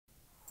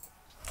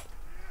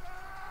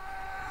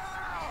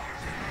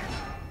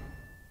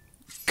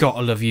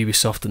Gotta love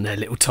Ubisoft and their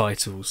little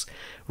titles.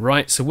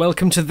 Right, so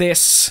welcome to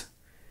this.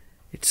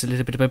 It's a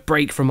little bit of a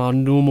break from our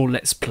normal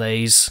Let's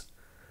Plays.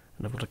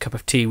 And I've got a cup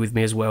of tea with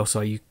me as well,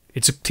 so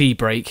it's a tea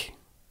break.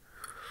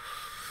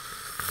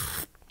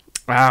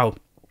 Ow.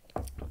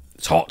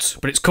 It's hot,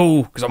 but it's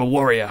cool, because I'm a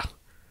warrior.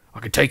 I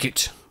can take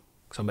it,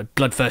 because I'm a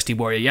bloodthirsty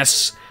warrior.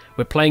 Yes,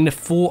 we're playing the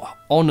For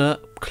Honor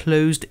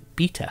Closed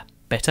Beta.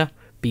 Beta.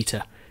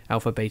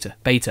 Alpha, beta.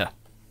 Beta.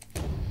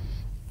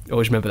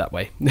 Always remember that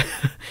way.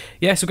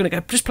 Yeah, so we're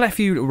going to just play a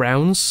few little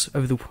rounds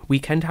over the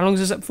weekend. How long is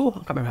this up for? I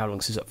can't remember how long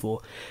this is up for.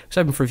 It's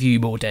open for a few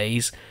more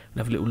days.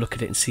 We'll have a little look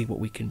at it and see what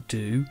we can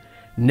do.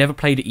 Never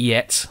played it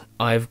yet.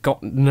 I've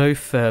got no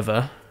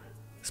further.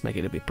 Let's make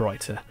it a bit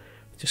brighter,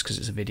 just because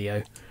it's a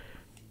video.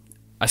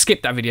 I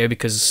skipped that video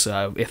because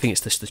I think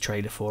it's just the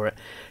trailer for it.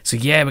 So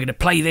yeah, we're going to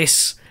play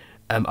this.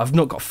 I've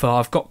not got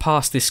far. I've got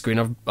past this screen.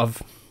 I've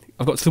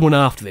got to the one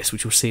after this,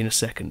 which we'll see in a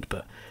second.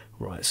 But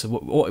right, so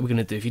what we're going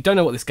to do? If you don't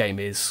know what this game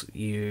is,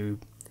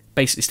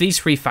 basically it's these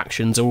three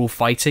factions are all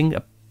fighting.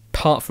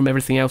 Apart from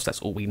everything else, that's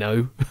all we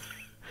know.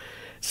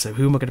 So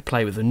who am I going to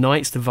play with? The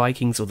Knights, the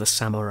Vikings, or the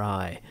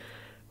Samurai?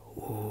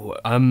 Ooh,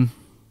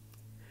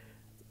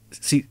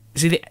 see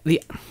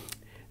the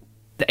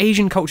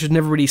Asian culture's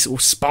never really sort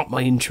of sparked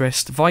my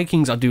interest.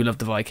 Vikings, I do love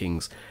the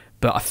Vikings,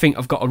 but I think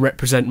I've got to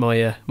represent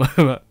my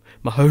my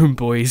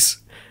homeboys.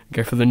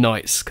 Go for the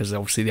Knights, because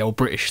obviously the old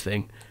British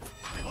thing.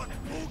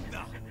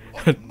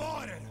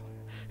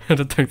 And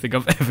I don't think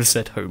I've ever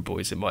said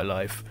homeboys in my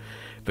life.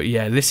 But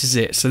yeah, this is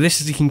it. So this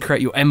is, you can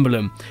create your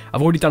emblem.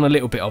 I've already done a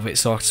little bit of it,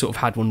 so I sort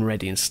of had one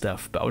ready and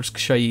stuff. But I'll just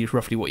show you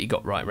roughly what you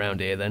got right around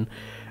here then.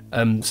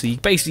 So you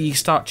basically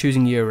start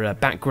choosing your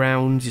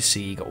background. You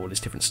see you got all this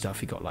different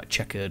stuff. You got like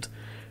checkered,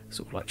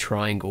 sort of like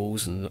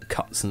triangles and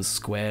cuts and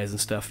squares and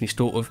stuff. And you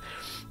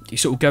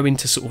sort of go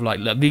into sort of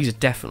like these are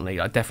definitely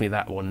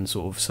that one, and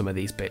sort of some of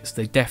these bits.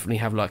 They definitely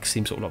have like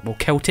seem sort of like more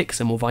Celtic,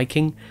 some more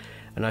Viking.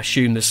 And I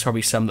assume there's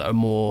probably some that are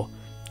more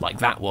like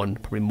that one,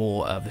 probably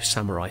more of the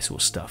samurai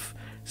sort of stuff.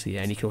 So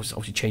yeah, and you can also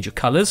obviously change your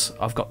colours.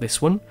 I've got this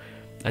one,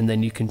 and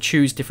then you can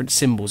choose different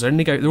symbols.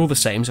 They're all the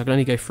same, so I can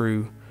only go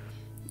through.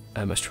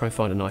 Let's try and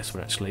find a nice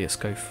one actually. Let's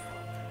go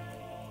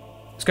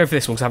for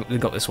this one because I haven't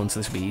got this one, so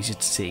this will be easier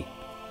to see.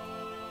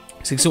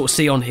 So you can sort of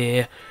see on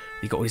here,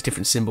 you've got all these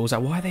different symbols.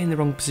 Why are they in the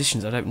wrong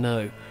positions? I don't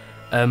know.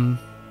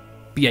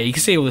 But yeah, you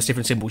can see all those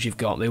different symbols you've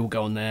got. They all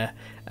go on there,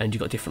 and you've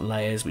got different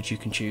layers which you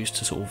can choose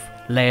to sort of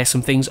layer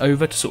some things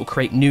over to sort of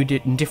create new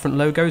and different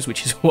logos,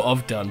 which is what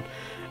I've done.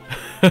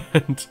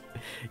 And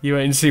you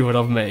wait and see what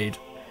I've made,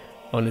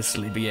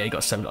 honestly. But yeah, you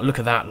got some. Look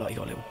at that! Like you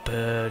got little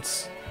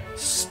birds,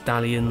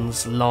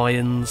 stallions,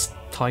 lions,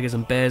 tigers,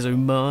 and bears. Oh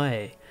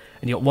my!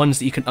 And you got ones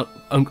that you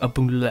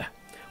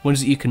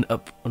can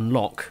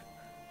unlock,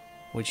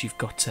 which you've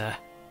got.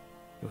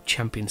 Your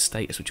champion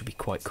status, which will be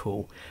quite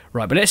cool.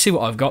 Right, but let's see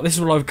what I've got. This is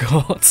what I've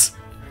got.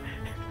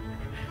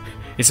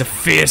 It's a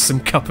fearsome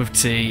cup of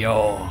tea.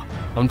 Oh,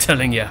 I'm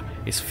telling you,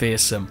 it's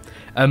fearsome.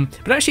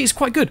 But actually, it's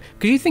quite good,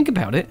 because you think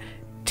about it,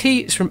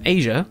 tea is from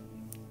Asia,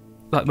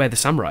 like where the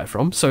samurai are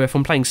from. So if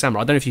I'm playing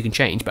samurai, I don't know if you can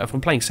change, but if I'm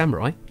playing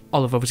samurai,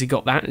 I'll have obviously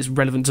got that. It's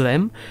relevant to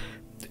them.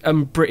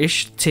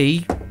 British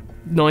tea,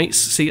 Knights.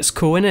 See, it's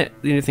cool, innit?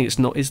 The only thing it's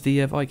not is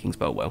the Vikings,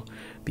 but well.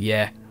 But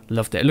yeah.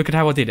 Loved it. Look at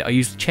how I did it. I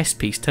used the chess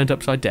piece turned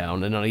upside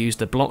down, and then I used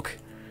the block.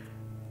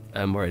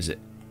 Where is it?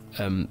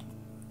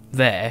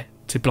 There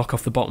to block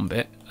off the bottom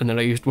bit, and then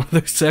I used one of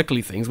those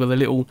circly things with a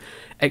little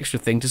extra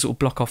thing to sort of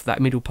block off that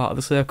middle part of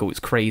the circle.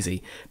 It's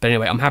crazy. But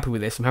anyway, I'm happy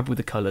with this. I'm happy with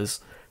the colours.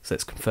 So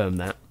let's confirm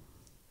that.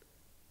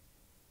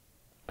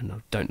 And I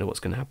don't know what's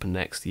going to happen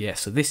next. Yeah.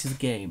 So this is the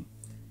game.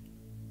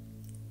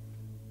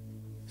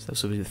 So that's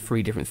sort of the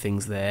three different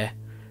things there.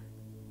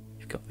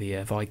 Got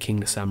the Viking,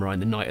 the Samurai,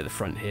 and the Knight at the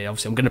front here.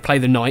 Obviously, I'm going to play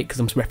the Knight because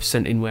I'm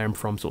representing where I'm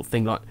from, sort of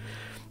thing. Like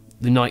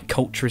the Knight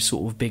culture is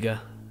sort of bigger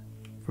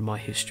from my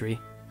history.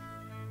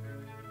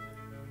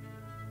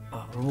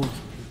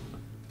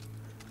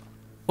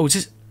 Is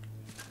this?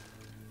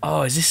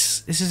 Oh, is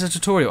this? This is a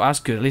tutorial. That's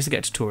good. At least I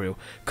get a tutorial.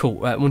 Cool.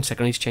 1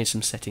 second. I need to change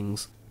some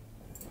settings.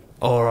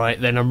 All right,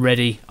 then I'm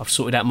ready. I've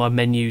sorted out my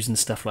menus and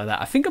stuff like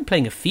that. I think I'm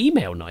playing a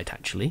female Knight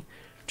actually.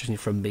 Judging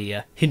from the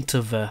hint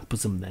of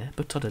bosom there,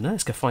 but I don't know.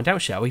 Let's go find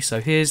out, shall we? So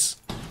here's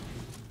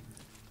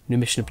new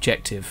mission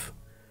objective.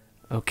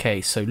 Okay,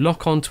 so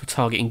lock on to a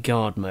target in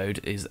guard mode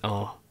is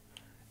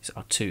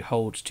R2.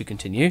 Hold to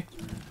continue.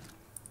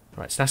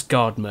 Right, so that's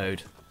guard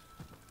mode.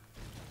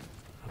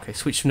 Okay,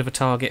 switch to another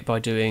target by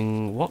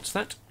doing what's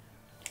that?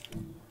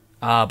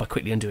 By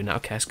quickly undoing that.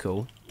 Okay, that's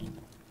cool.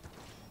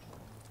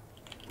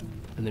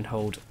 And then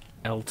hold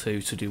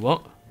L2 to do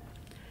what?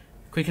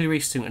 Quickly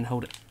restart and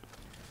hold it.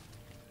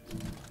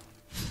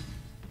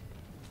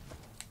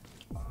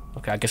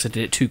 Okay, I guess I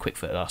did it too quick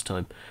for it last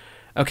time.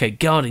 Okay,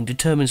 guarding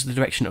determines the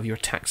direction of your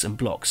attacks and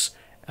blocks.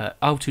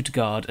 R2 to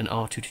guard and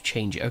R2 to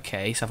change it.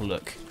 Okay, let's have a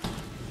look.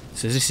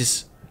 So this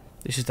is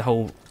the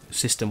whole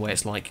system where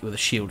it's like with a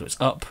shield, it's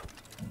up,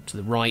 to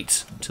the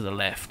right, to the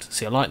left.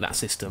 See, I like that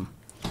system.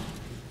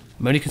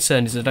 My only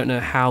concern is I don't know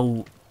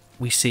how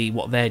we see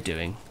what they're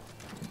doing.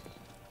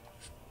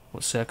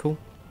 What circle?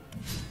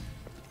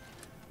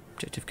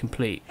 Objective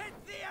complete.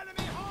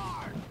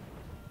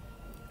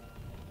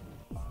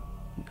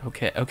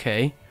 Okay,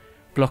 okay.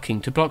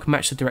 Blocking. To block,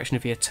 match the direction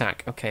of the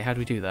attack. Okay, how do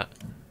we do that?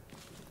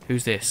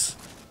 Who's this?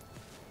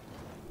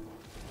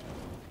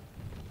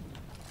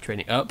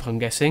 Training up, I'm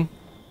guessing.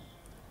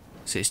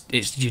 So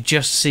it's you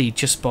just see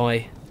just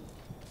by...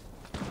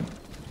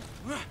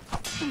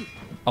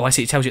 Oh, I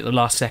see. It tells you at the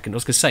last second. I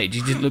was going to say,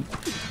 did you look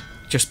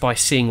just by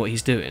seeing what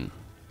he's doing?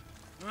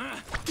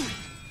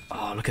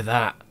 Oh, look at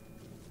that.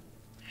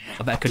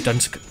 I bet I could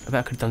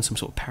have done some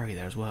sort of parry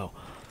there as well.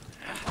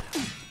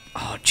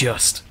 Oh,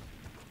 just.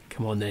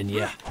 Come on then,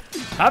 yeah.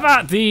 How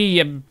about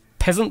the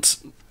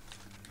peasant?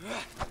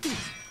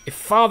 If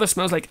father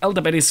smells like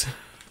elderberries.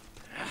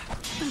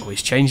 Oh,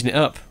 he's changing it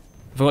up.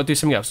 Have I got to do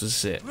something else?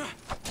 Is this it?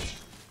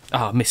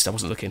 Ah, I missed. I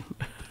wasn't looking.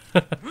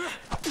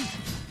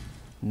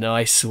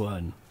 Nice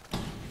one.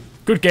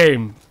 Good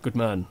game. Good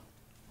man.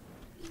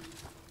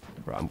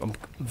 Right, I'm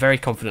very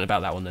confident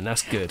about that one then.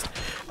 That's good.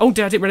 Oh,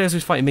 dear, I didn't realise he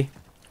was fighting me.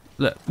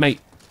 Look, mate.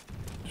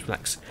 Just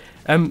relax.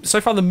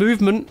 So far the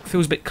movement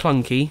feels a bit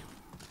clunky.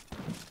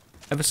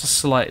 Ever so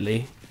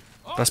slightly.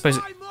 But I suppose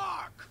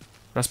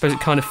it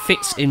kind of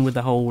fits in with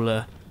the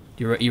whole...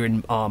 you're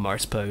in armour, I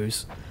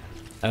suppose.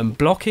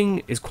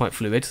 Blocking is quite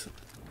fluid.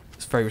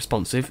 It's very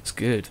responsive. It's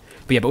good.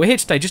 But yeah, but we're here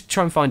today just to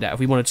try and find out if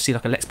we wanted to see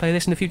like a Let's Play of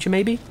this in the future,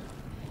 maybe?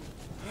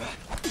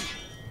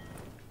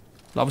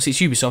 Obviously, it's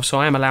Ubisoft, so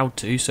I am allowed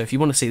to. So if you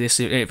want to see this,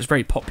 it was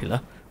very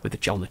popular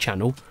with on the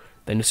channel.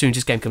 Then as soon as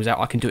this game comes out,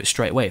 I can do it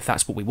straight away if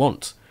that's what we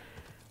want.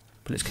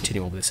 But let's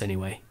continue on with this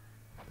anyway.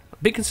 A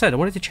bit concerned. I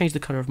wanted to change the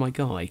colour of my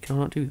guy. Can I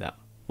not do that?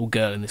 Or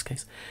girl in this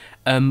case.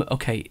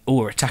 Okay.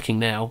 Or attacking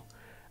now.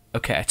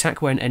 Okay,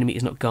 attack where an enemy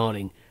is not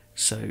guarding.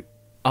 So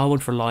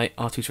R1 for light,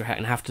 R2 for attack,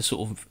 and I have to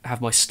sort of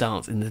have my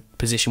stance in the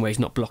position where he's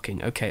not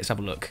blocking. Okay, let's have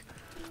a look.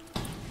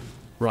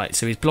 Right,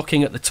 so he's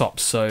blocking at the top,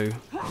 so...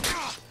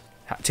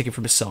 Taking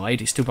from the side,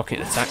 he's still blocking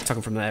at the attack,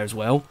 attacking from there as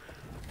well.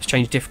 Let's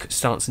change difficult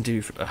stance and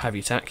do a heavy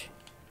attack.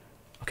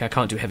 Okay, I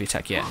can't do a heavy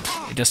attack yet.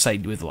 It does say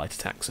with light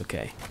attacks,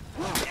 okay.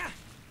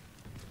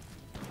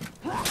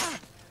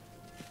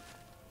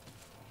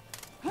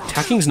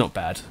 Attacking's not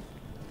bad.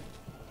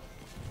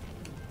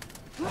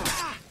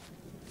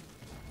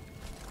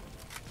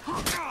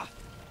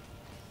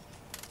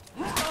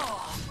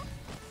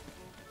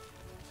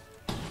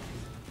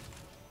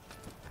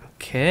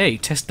 Okay,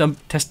 test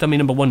dummy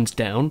number 1's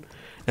down.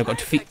 Now I've got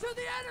to defeat...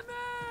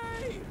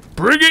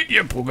 Bring it,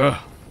 you bugger!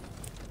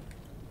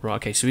 Right,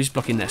 okay, so he's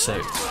blocking there, so...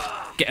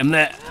 Get him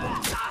there!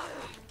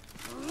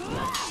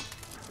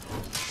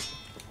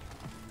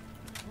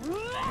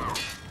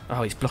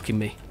 Oh, he's blocking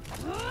me.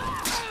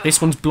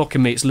 This one's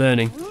blocking me, it's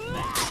learning.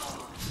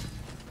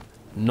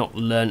 Not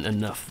learnt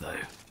enough, though.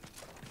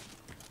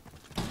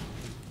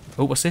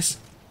 Oh, what's this?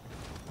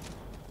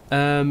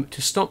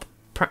 To stop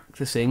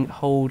practicing,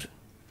 hold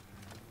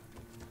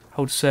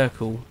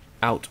circle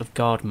out of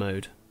guard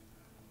mode.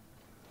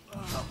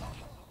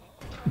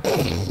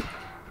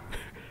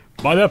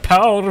 By the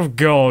power of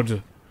God!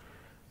 I'm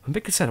a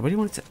bit concerned. I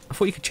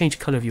thought you could change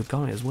the colour of your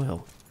guy as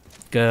well.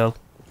 Girl.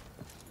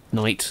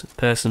 Knight.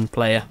 Person.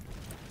 Player.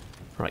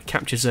 Right,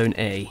 capture zone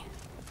A.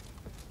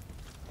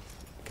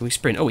 Can we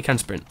sprint? Oh, we can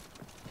sprint.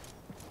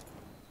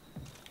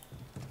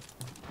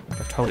 I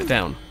have to hold it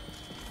down.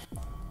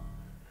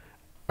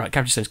 Right,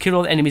 capture zones. Kill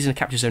all the enemies in a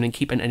capture zone and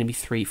keep an enemy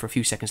 3 for a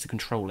few seconds to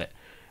control it.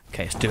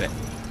 Okay, let's do it.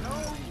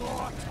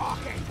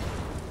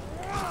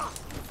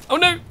 Oh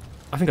no!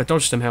 I think I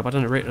dodged somehow, but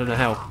I don't know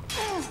how.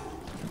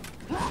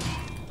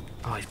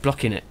 Oh, he's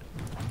blocking it.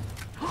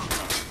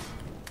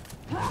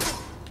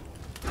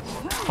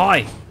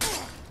 Hi!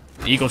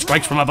 The eagle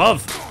strikes from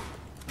above!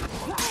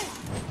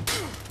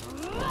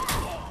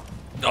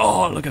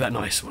 Oh, look at that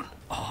nice one.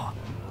 Oh.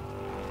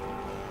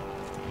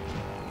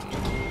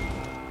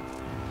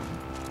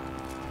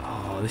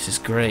 Oh, this is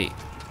great.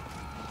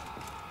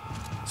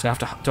 So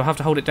do I have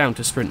to hold it down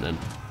to sprint then?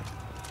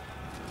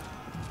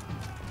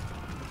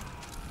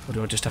 Or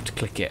do I just have to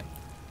click it?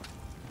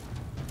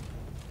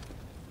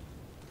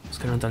 What's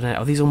going on down there?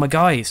 Oh, these are all my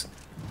guys!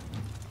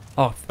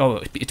 Oh,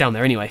 it's down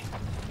there anyway.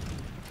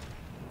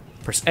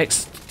 Press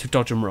X to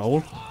dodge and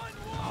roll.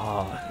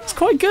 Oh, it's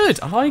quite good.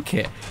 I like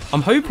it.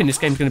 I'm hoping this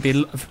game's going to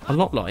be a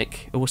lot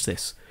like... Oh, what's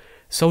this?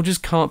 Soldiers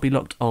can't be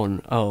locked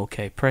on. Oh,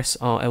 okay. Press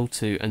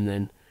RL2 and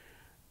then...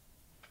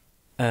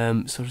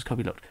 soldiers can't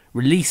be locked.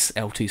 Release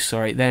L2,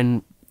 sorry.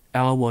 Then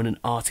R1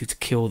 and R2 to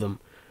kill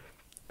them.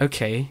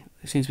 Okay.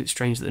 It seems a bit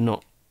strange that they're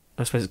not...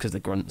 I suppose it's because they're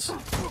grunts.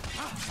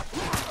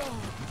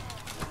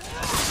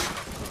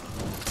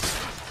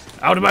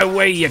 Out of my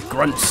way, you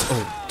grunts!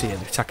 Oh, dear.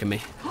 They're attacking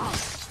me.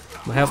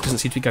 My health doesn't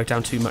seem to go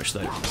down too much,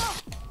 though.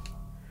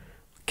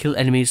 Kill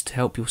enemies to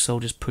help your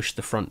soldiers push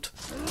the front.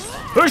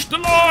 Push the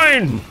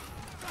line!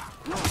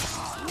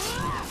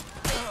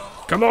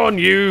 Come on,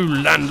 you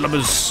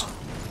landlubbers!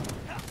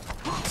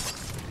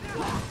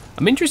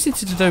 I'm interested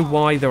to know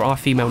why there are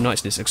female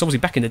knights in this, because obviously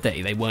back in the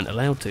day they weren't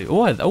allowed to.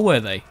 Or were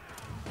they?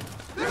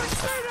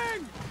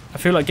 I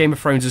feel like Game of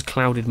Thrones has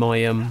clouded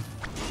my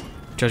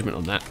judgment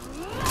on that.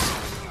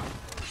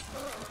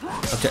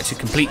 Objective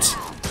complete.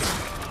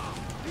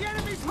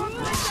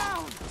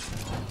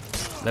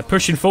 They're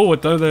pushing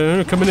forward though,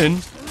 they're coming in.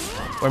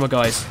 Where are my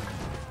guys?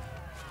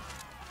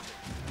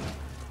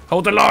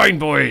 Hold the line,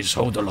 boys!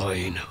 Hold the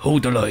line.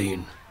 Hold the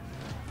line.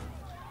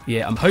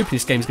 Yeah, I'm hoping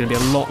this game's going to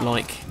be a lot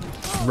like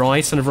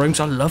Rise, Son of Rome, 'cause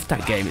I love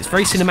that game. It's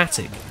very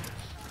cinematic.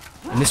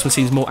 And this one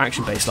seems more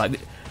action-based, like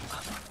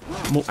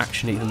more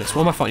action-y than this.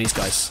 Why am I fighting these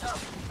guys?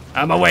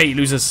 Out of my way,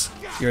 losers!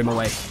 You're in my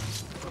way.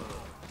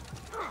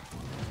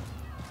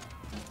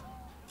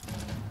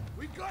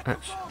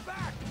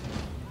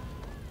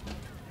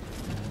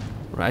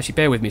 Right, actually,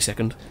 bear with me a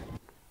second.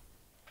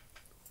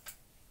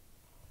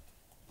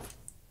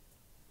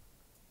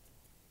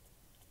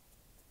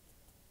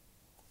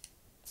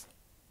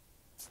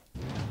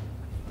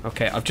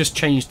 Okay, I've just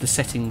changed the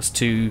settings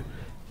to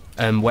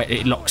where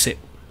it locks it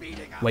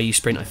where you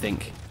sprint, I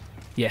think.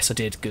 Yes, I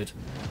did. Good.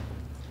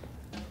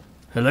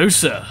 Hello,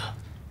 sir.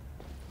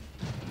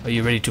 Are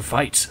you ready to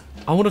fight?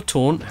 I want to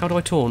taunt. How do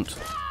I taunt?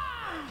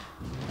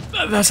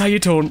 That's how you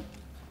taunt.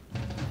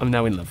 I'm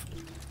now in love.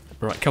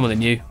 Right, come on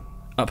then, you.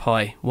 Up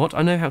high. What?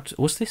 I know how to...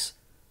 What's this?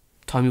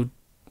 Time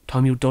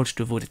your dodge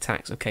to avoid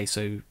attacks. Okay,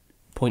 so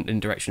point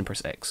in direction and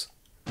press X.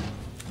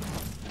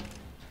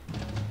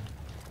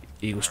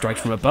 Eagle strike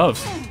from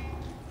above.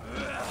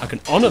 I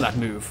can honour that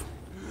move.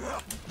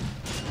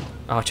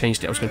 Oh, I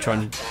changed it. I was going to try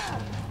and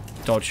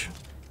dodge.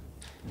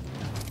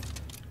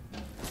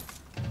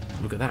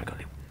 Look at that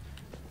guy.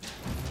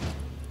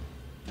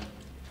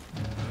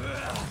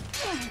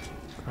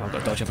 Oh, I've got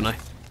to dodge, haven't I?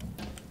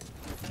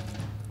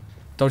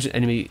 Dodge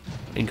enemy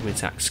incoming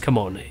attacks. Come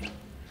on.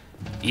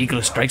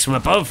 Eagle strikes from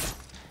above.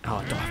 Oh,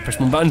 I pressed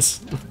my buttons.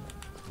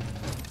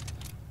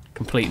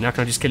 Complete. Now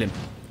can I just kill him?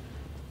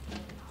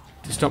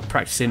 To stop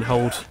practicing,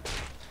 hold.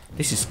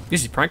 This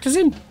is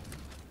practicing.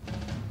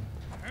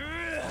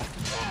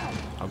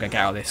 I'll get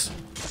out of this.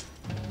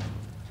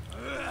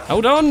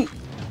 Hold on.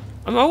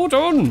 Hold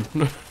on.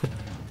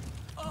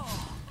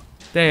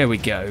 There we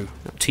go.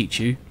 I'll teach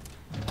you.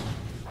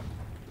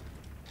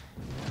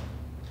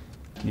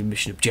 New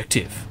mission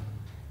objective.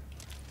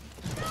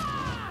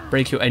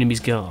 Break your enemy's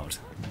guard.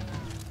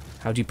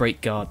 How do you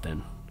break guard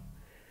then?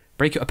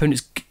 Break your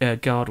opponent's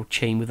guard or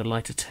chain with a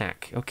light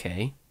attack.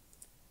 Okay.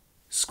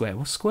 Square.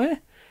 What's square?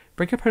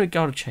 Break your opponent's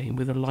guard or chain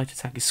with a light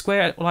attack. Is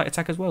square a light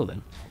attack as well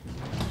then?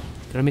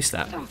 Did I miss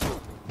that?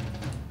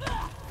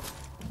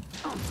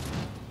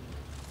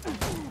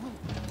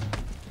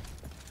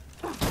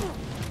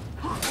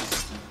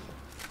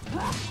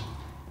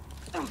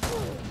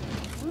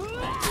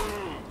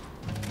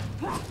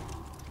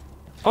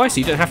 Oh, I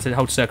see. You don't have to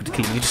hold circle to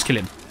kill him. You just kill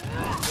him.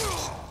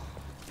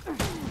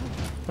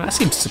 Well, that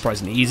seems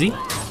surprisingly easy.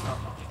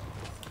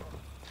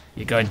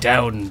 You're going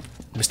down,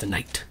 Mr.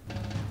 Knight.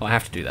 Oh, I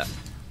have to do that.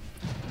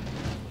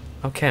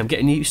 Okay, I'm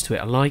getting used to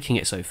it. I'm liking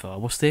it so far.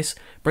 What's this?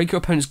 Break your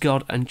opponent's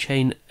guard and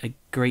chain a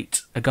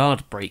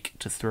guard break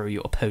to throw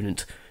your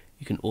opponent.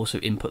 You can also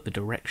input the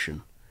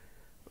direction.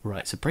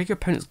 Right, so break your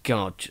opponent's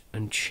guard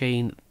and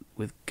chain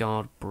with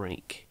guard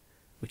break,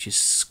 which is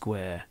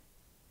square.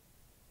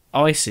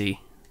 Oh, I see.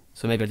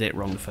 So maybe I did it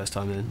wrong the first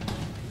time then.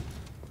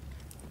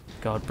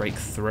 Guard break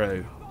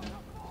throw.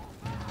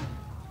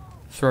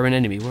 Throw an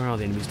enemy. Where are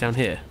the enemies? Down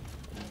here?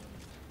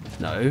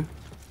 No.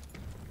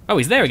 Oh,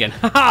 he's there again.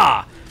 Ha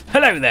ha!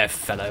 Hello there,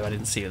 fellow. I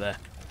didn't see you there.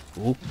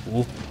 Ooh,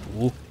 ooh,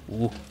 ooh,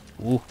 ooh,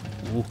 ooh,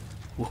 ooh,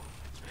 ooh.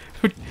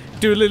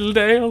 Do a little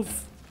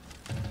dance.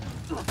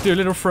 Do a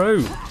little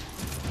throw.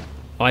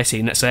 Oh, I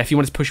see. So if you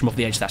wanted to push him off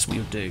the edge, that's what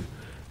you'll do.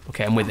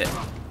 Okay, I'm with it.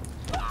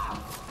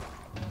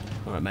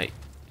 Alright, mate.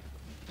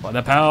 By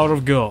the power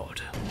of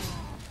God.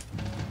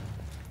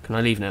 Can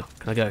I leave now?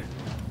 Can I go?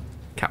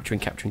 Capturing,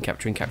 capturing,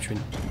 capturing,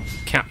 capturing.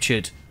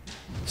 Captured.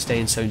 Stay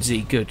in zone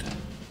Z. Good.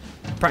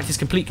 Practice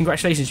complete.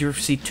 Congratulations. You've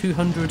received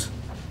 200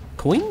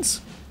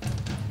 coins.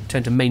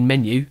 Turn to main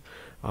menu.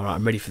 Alright,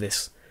 I'm ready for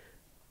this.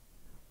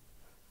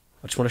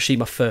 I just want to shoot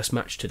my first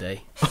match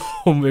today.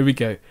 Oh, here we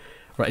go.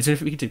 Right, is there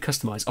anything we can do?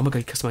 Customise. Oh my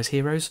god, customise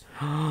heroes.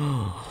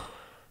 Oh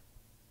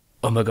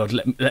my god,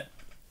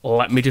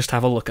 let me just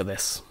have a look at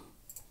this.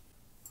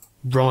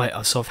 Right,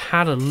 so I've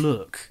had a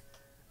look,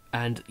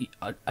 and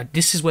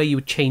this is where you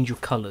would change your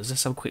colours.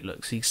 Let's have a quick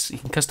look. So you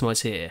can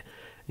customise here,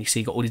 and you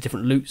see you got all these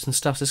different loots and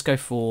stuff. So let's go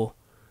for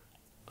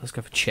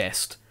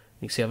chest.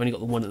 You can see I've only got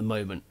the one at the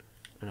moment,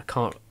 and I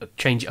can't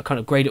change it. I can't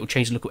upgrade it or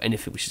change the look or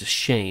anything, which is a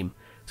shame.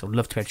 So I'd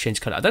love to be able to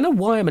change colour. I don't know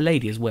why I'm a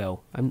lady as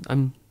well.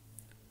 I'm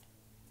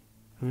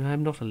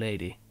not a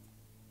lady.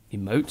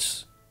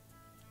 Emotes.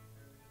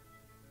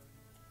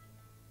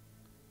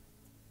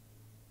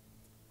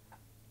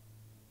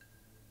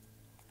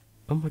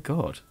 Oh my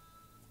god.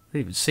 I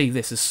didn't even see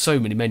this. There's so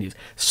many menus.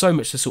 So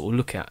much to sort of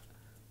look at.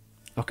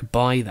 I could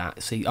buy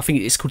that. See, I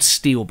think it's called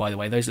steel, by the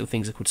way. Those little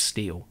things are called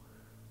steel.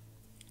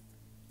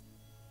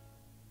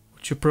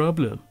 What's your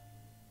problem?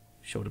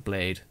 Shoulder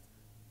blade.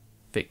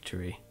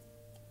 Victory.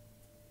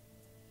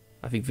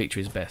 I think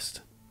victory is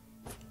best.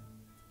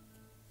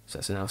 So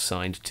that's now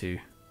assigned to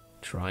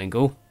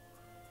triangle.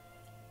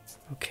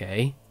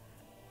 Okay.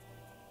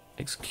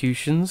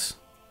 Executions.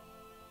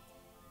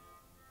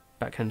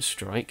 Backhand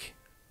strike.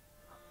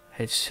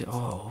 Head.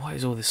 Oh, what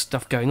is all this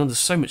stuff going on? There's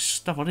so much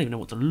stuff. I don't even know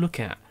what to look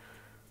at.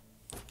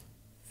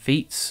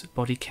 Feats,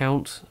 body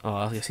count. Oh,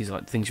 I guess these are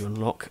like things you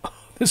unlock.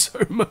 There's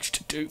so much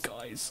to do,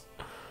 guys.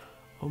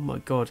 Oh my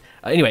god.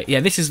 Anyway, yeah,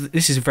 this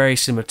is very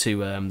similar to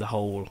the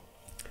whole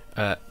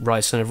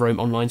Rise Son of Rome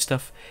online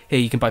stuff. Here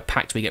you can buy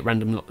packs where you get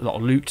random lot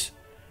of loot,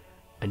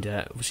 and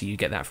obviously you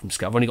get that from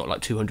Scum. I've only got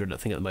like 200, I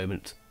think, at the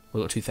moment.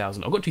 I've got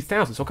 2,000. I've got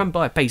 2,000, so I can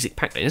buy a basic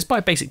pack then. Let's buy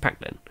a basic pack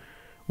then.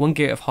 1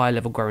 gear of high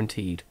level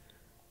guaranteed.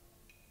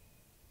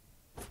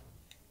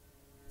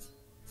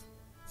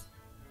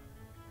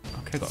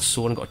 Okay, I've got a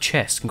sword and I've got a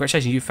chest.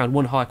 Congratulations, you found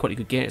 1 high quality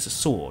good gear. It's a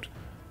sword.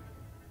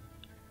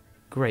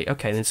 Great.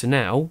 Okay, then so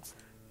now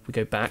if we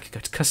go back, go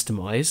to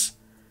customize,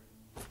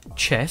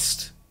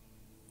 chest.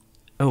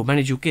 Oh,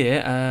 manage your gear.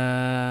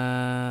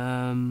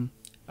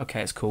 Okay,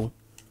 that's cool.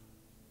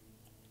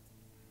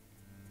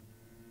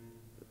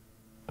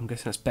 I'm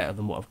guessing that's better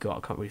than what I've got. I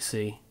can't really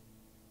see.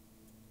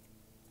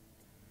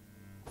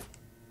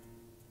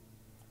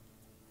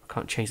 I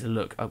can't change the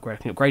look. Upgrade.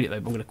 I can upgrade it though,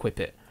 but I'm going to equip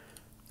it.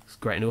 It's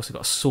great. And I also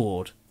got a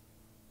sword.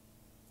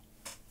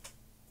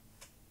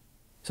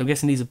 So I'm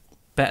guessing these are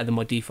better than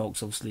my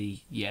defaults,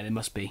 obviously. Yeah, they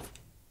must be.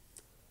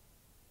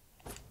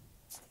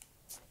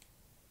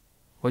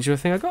 What's your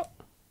thing I got?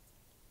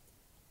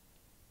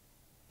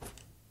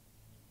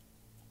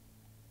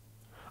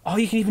 Oh,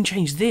 you can even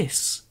change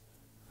this.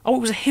 Oh,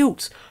 it was a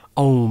hilt.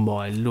 Oh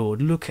my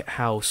lord, look at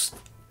how...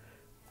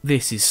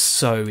 This is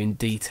so in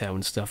detail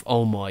and stuff.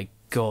 Oh my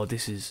god,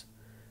 this is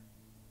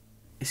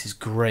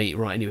great.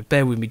 Right, anyway,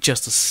 bear with me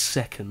just a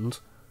second.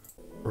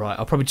 Right,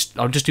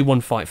 I'll just do one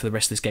fight for the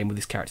rest of this game with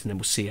this character, and then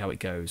we'll see how it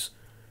goes.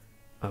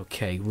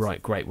 Okay,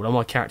 right, great. Well,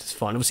 my character's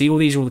fine. Obviously, all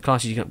these are all the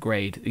classes you can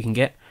upgrade. You can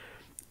get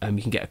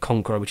a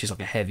Conqueror, which is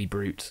like a heavy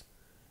brute.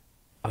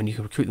 Oh, and you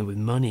can recruit them with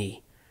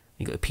money.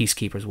 You got the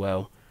Peacekeeper as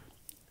well.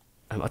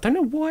 I don't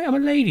know why I'm a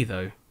lady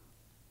though.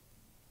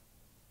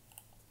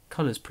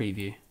 Colours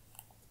preview.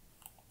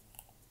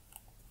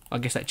 I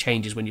guess that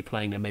changes when you're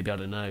playing them. Maybe, I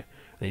don't know. And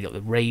then you got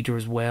the Raider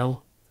as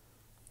well.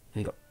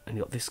 And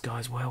you got this guy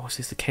as well. What's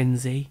this? The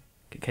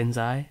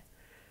Kenzai,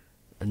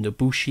 and the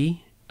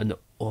Bushi, and the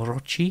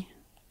Orochi.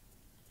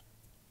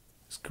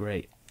 It's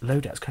great.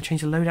 Loadouts. Can I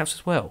change the loadouts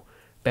as well?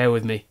 Bear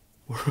with me.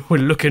 We're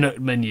looking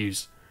at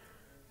menus.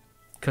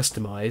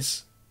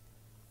 Customize.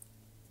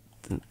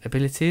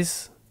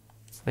 Abilities.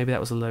 Maybe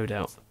that was a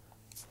loadout.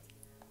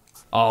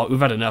 Oh, we've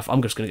had enough.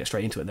 I'm just going to get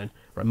straight into it then.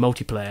 Right,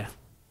 multiplayer.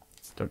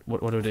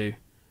 What do I do?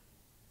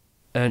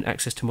 Earn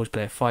access to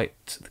multiplayer.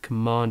 Fight the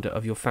commander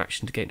of your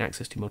faction to gain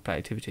access to multiplayer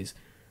activities.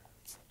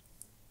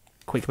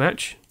 Quick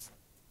match.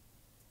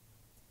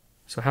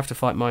 So I have to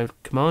fight my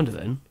commander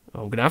then.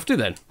 Oh, I'm going to have to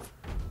then.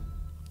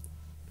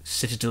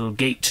 Citadel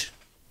Gate.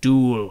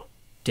 Duel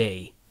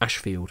Day.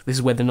 Ashfield. This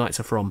is where the knights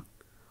are from.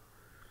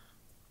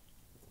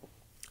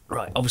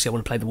 Right, obviously I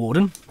want to play the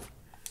Warden.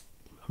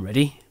 I'm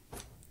ready.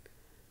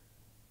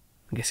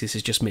 I guess this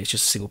is just me, it's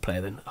just a single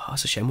player then. Oh,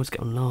 that's a shame, let's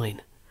get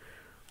online.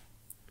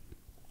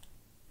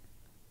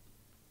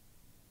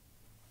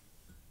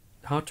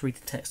 Hard to read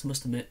the text, I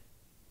must admit.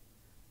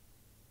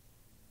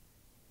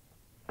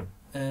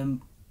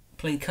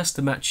 Playing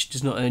custom match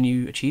does not earn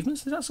you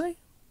achievements, does that say?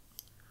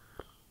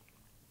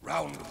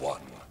 Round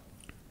 1.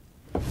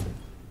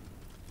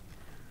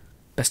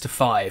 Best of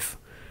 5.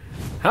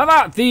 How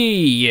about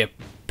the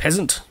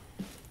peasant?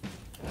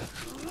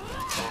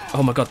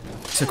 Oh my god,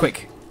 so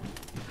quick.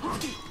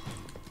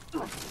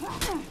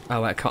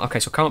 Oh, I can't, okay,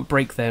 so I can't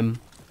break them.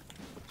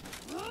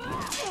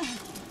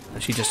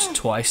 Actually, just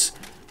twice.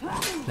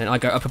 Then I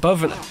go up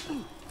above and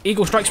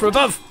Eagle strikes from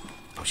above.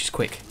 Oh, she's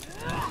quick.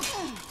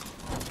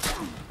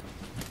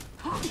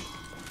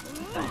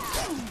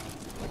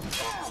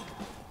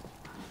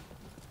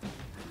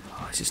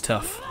 Oh, this is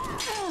tough.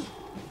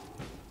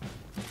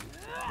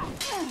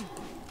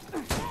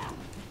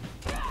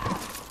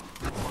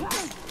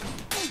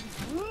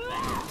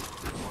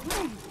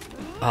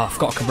 Oh, I've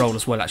got a roll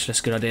as well, actually, that's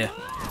a good idea.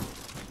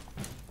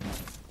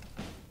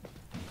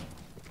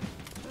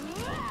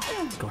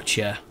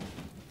 Gotcha.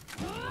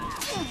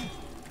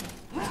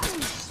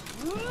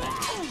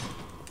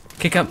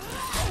 Kick up.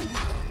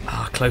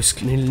 Ah, close,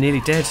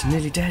 nearly dead,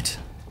 nearly dead.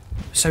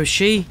 So is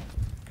she.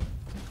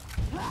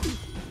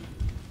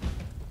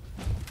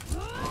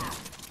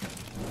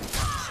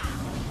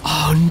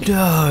 Oh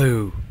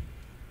no!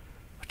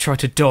 I tried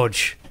to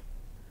dodge.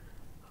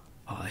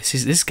 Oh,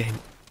 this game.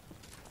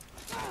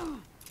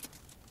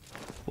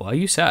 Why are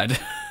you sad?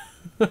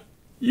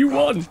 You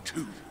won!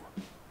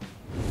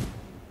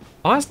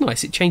 Oh, that's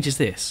nice, it changes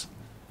this.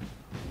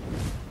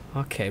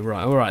 Okay,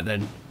 right, alright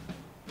then.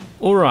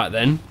 Alright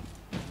then.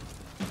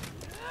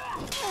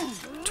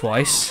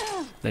 Twice.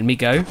 Then me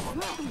go.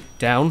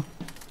 Down.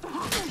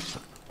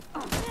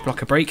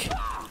 Block a break.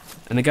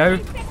 And then go.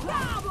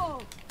 I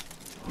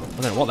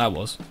don't know what that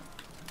was.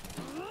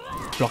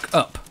 Block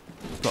up.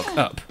 Block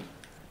up.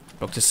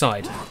 Block to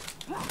side.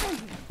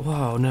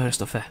 Whoa, no, that's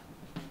not fair.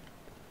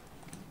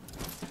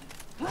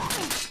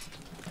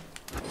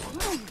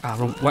 Ah,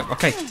 wrong.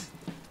 Okay.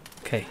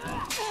 Okay.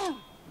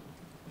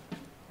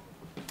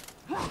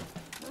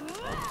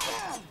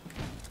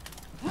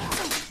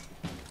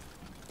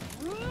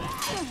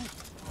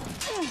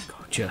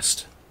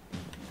 first.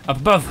 Up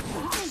above!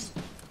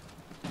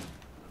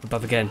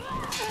 Above again.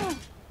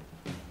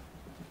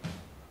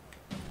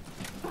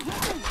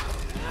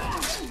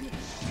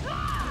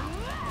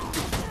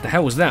 The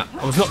hell was that?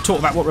 I was not taught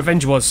about what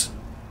revenge was.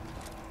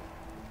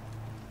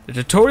 The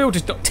tutorial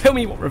did not tell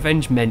me what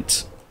revenge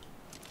meant.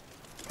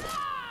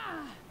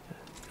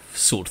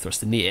 Sword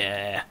thrust in the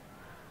air.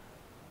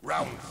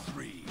 Round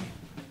 3.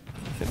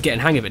 I'm getting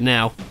the hang of it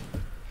now.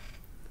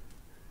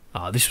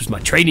 Ah, this was my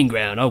training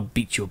ground. I'll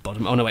beat your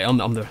bottom. Oh no, wait, I'm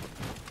the.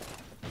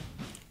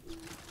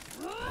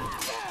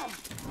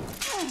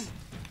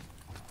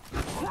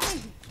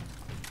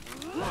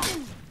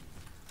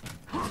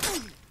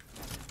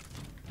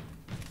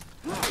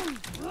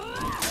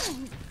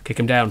 Kick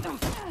him down.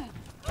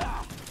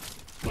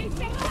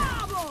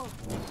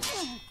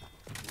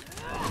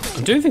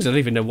 I'm doing things I don't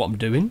even know what I'm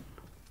doing.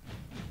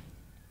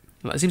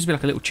 Like, it seems to be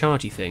like a little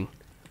chargy thing.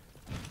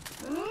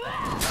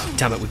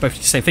 Damn it, we both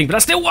did the same thing, but I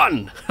still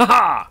won! Ha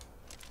ha!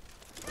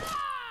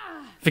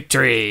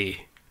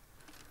 Victory!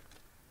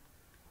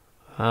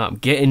 Ah, I'm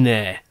getting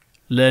there.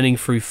 Learning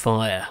through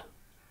fire.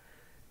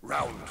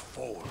 Round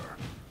 4.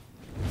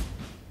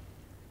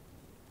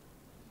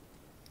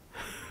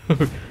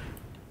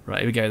 Right,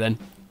 here we go then.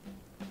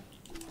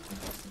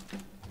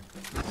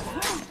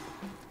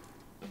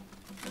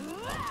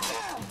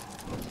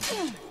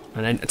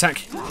 And then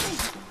attack.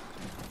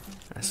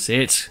 That's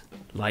it.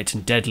 Light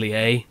and deadly,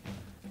 eh?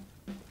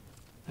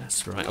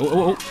 That's right. Oh,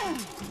 oh,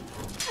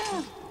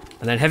 oh.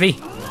 And then heavy.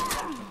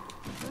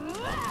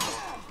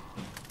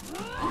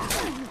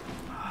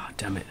 Oh,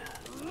 damn it.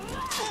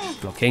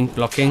 Blocking,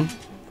 blocking.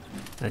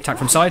 And attack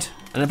from side.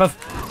 And above.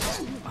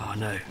 Oh,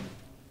 no.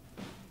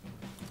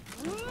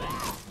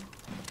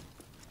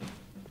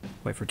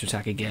 Wait for it to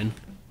attack again.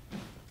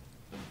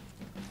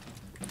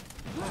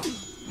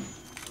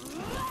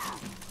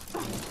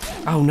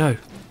 Oh, no.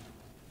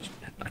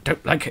 I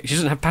don't like it. She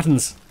doesn't have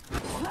patterns.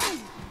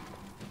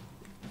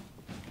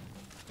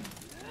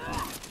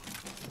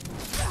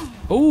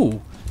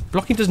 Oh,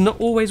 blocking does not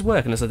always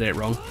work unless I did it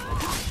wrong.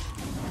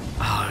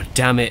 Oh,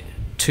 damn it.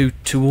 2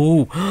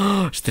 all.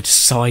 It's the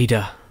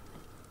decider.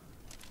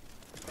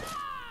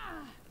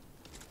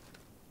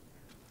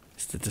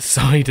 It's the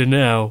decider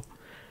now.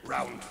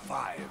 Round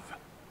 5.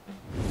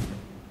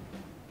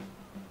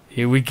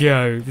 Here we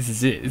go. This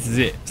is it. This is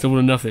it. It's all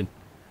or nothing.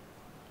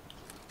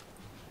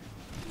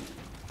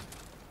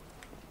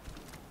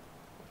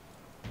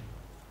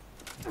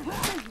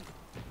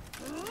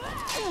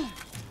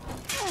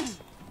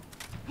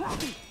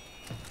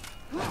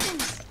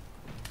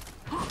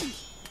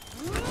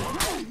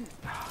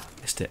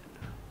 Missed it.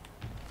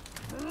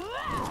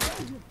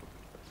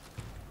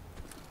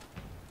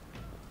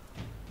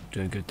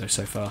 Doing good though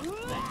so far.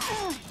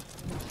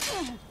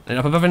 And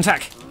up above and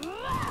attack.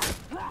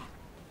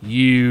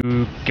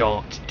 You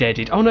got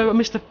deaded. Oh no, I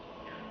missed the.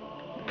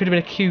 Could have been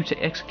a Q to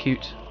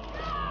execute.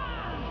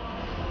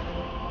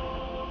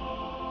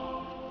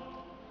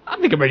 I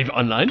think I'm ready for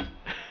online.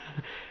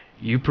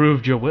 You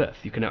proved your worth.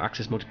 You can now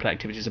access multiplayer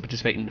activities and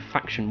participate in the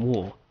faction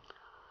war.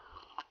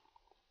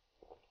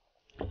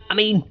 I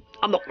mean,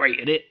 I'm not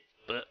great at it,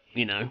 but,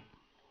 you know.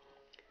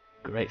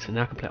 Great, so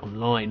now I can play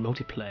online,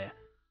 multiplayer.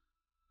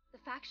 The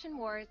faction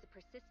war is a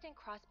persistent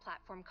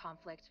cross-platform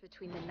conflict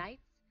between the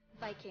Knights,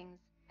 Vikings,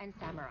 and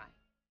Samurai.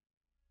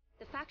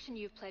 The faction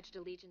you've pledged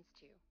allegiance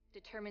to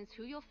determines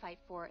who you'll fight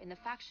for in the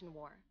faction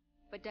war,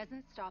 but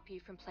doesn't stop you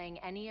from playing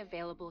any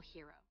available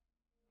hero.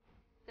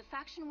 The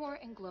faction war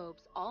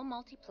englobes all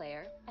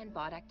multiplayer and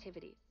bot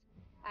activities.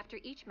 After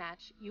each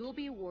match, you will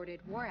be awarded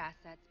war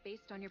assets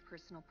based on your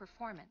personal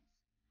performance.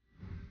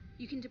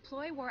 You can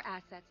deploy war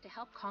assets to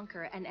help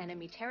conquer an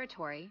enemy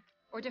territory,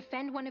 or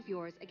defend one of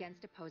yours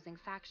against opposing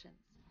factions.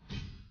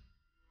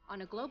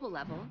 On a global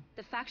level,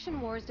 the faction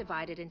war is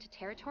divided into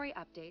territory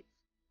updates,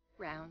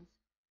 rounds,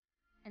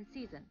 and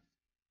seasons.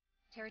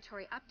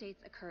 Territory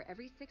updates occur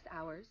every 6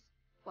 hours,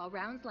 while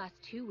rounds last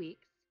 2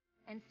 weeks,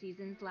 and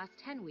seasons last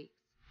 10 weeks.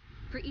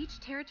 For each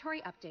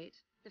territory update,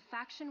 the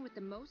faction with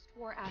the most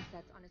war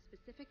assets on a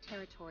specific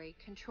territory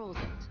controls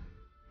it.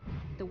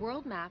 The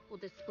world map will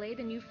display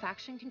the new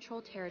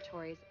faction-controlled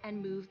territories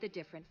and move the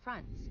different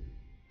fronts.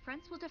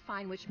 Fronts will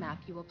define which map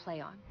you will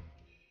play on.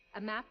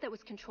 A map that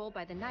was controlled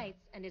by the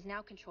Knights and is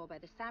now controlled by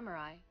the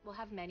Samurai will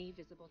have many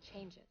visible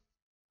changes.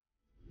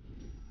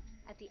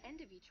 At the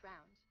end of each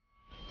round,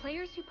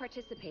 players who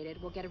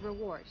participated will get a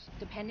reward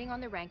depending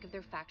on the rank of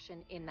their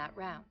faction in that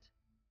round.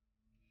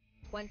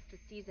 Once the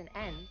season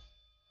ends,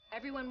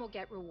 everyone will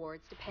get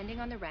rewards depending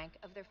on the rank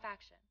of their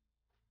faction.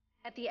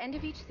 At the end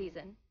of each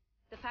season,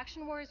 the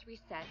faction war is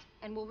reset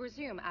and will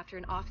resume after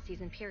an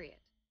off-season period.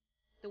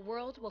 The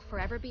world will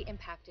forever be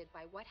impacted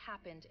by what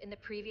happened in the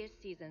previous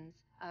seasons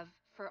of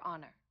For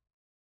Honor.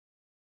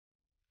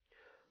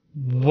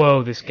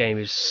 Whoa, this game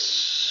is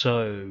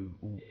so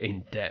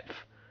in-depth.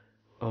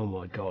 Oh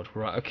my god.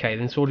 Right, okay,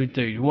 then so what do we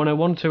do? You want to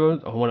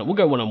 1-2? We'll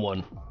go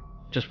 1-on-1,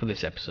 just for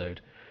this episode.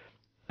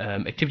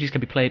 Activities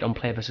can be played on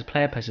player versus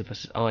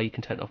versus I. You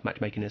can turn off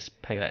matchmaking as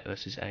player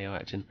versus AI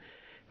action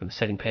from the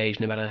setting page,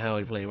 no matter how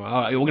you play.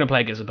 Alright, we're going to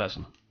play against a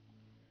person.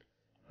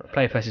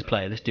 Player versus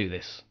player, let's do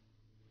this.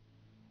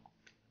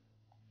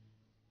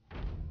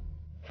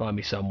 Find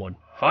me someone.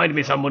 Find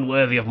me someone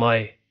worthy of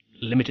my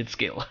limited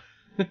skill.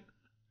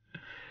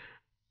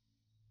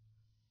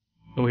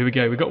 Oh, here we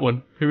go, we got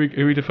one. Who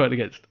are we to fight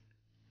against?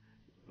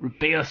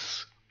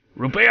 Rubeus!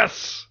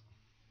 Rubeus!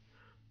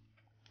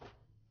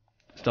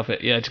 Stuff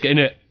it, yeah, just get in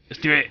it.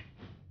 Let's do it.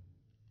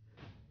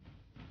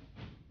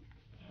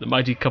 The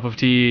mighty cup of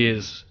tea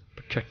is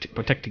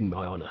protecting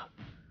my honour.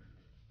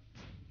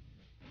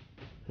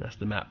 That's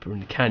the map. We're in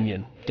the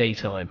canyon.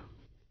 Daytime.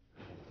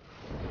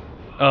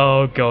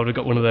 Oh god, we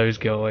got one of those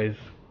guys.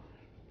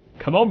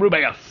 Come on,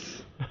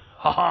 Rubeus!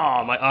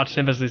 Haha, my arch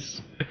nemesis.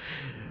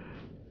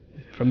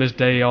 From this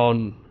day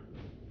on.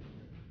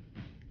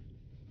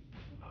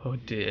 Oh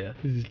dear,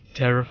 this is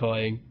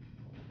terrifying.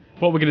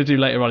 What we're gonna do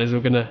later on is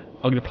I'm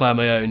gonna play on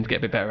my own, get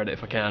a bit better at it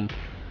if I can,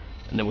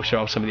 and then we'll show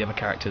off some of the other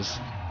characters.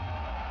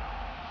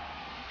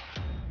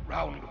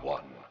 Round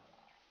 1.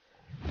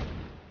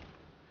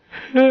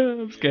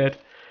 I'm scared.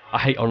 I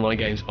hate online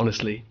games,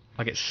 honestly.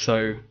 I get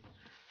so...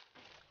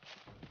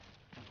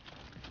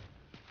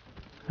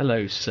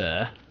 Hello,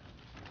 sir.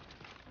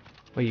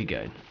 Where are you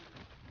going?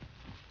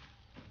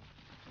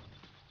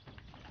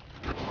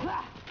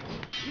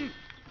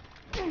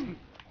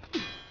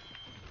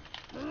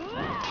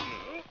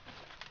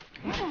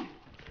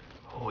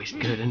 Oh, he's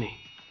good, isn't he?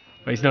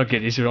 Well, he's not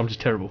good, I'm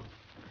just terrible.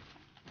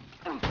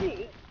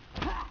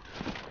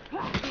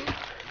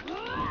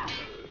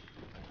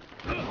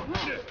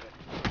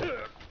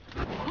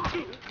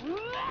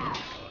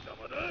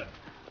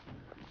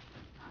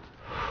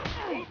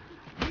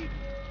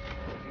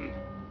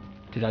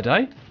 Did I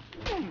die?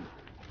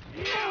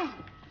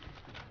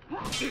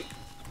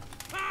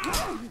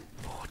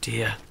 Oh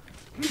dear.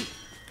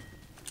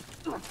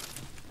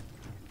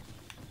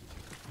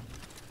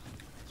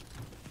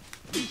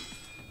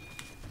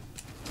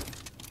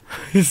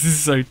 This is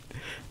so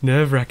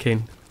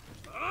nerve-wracking.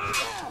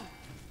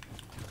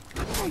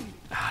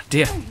 Ah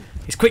dear.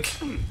 He's quick.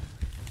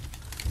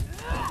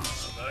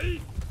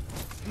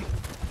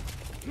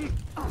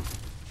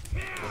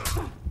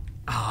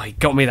 Ah, he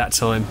got me that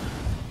time.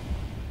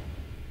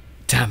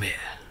 Damn it.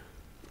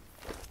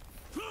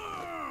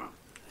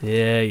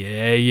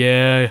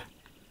 Yeah.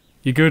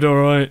 You good,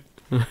 alright?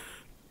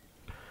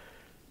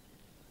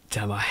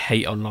 Damn, I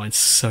hate online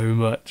so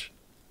much.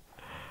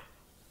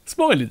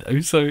 Smiling though,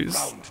 so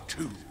Round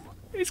 2.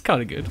 it's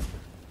kind of good.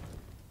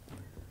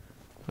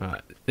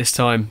 Alright, this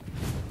time.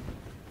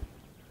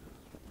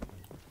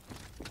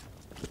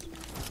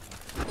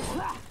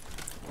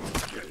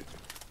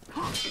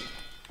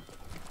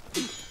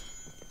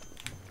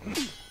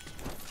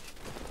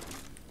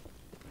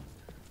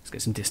 Let's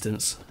get some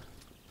distance.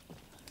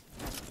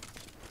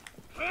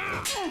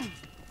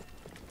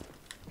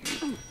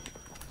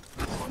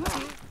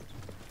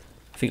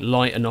 I think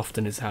light and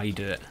often is how you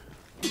do it.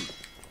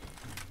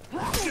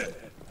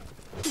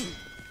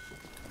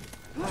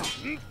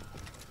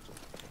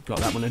 Got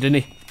that one, didn't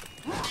he?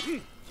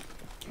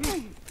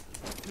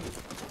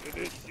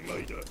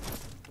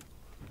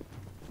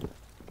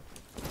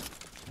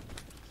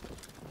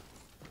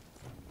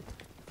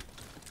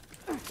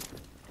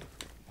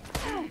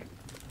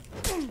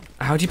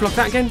 How do you block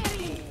that again?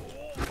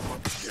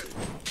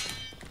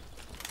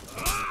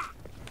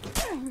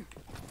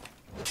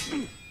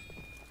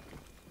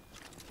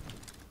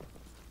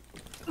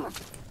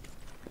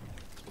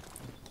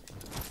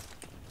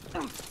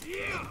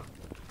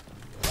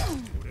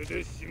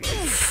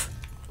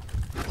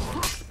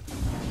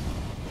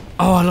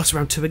 Oh, I lost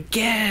round 2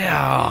 again.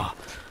 Oh,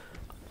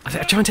 I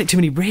try and take too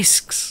many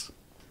risks.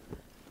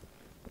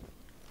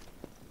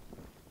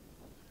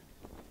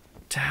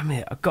 Damn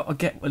it, I've got to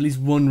get at least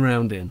one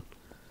round in.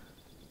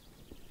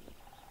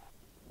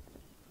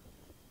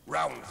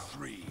 Round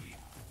 3.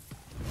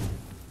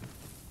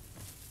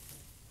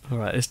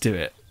 Alright, let's do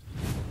it.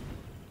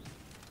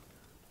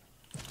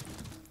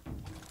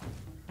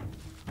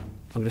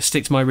 I'm going to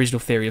stick to my original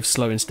theory of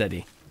slow and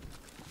steady.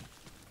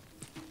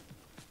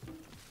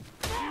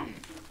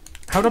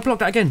 How did I block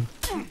that again?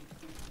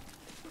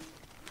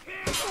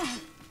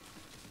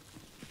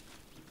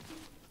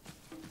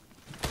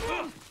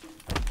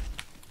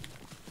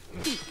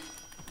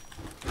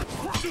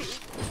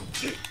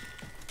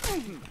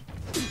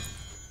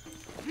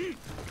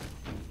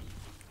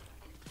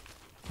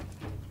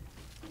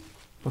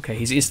 Okay,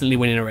 he's instantly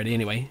winning already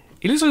anyway.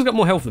 He looks like he's got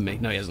more health than me.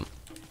 No, he hasn't.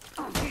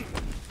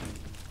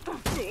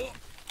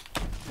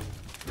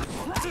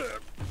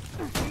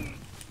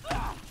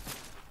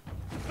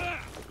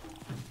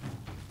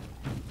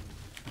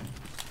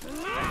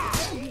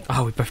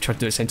 Oh, we both tried to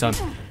do it at the same time.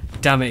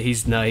 Damn it,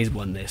 he's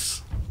won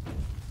this.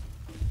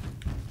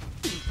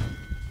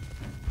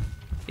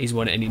 He's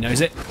won it and he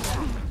knows it.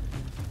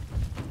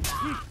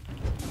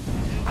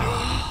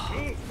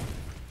 Oh.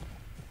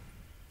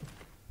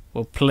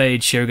 Well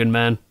played, Shogun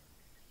man.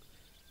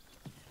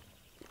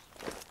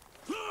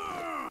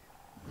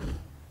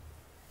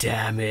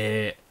 Damn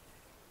it.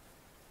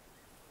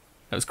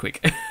 That was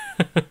quick.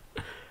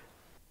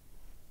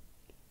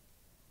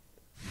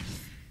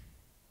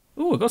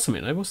 Oh, I got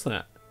something though. What's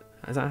that?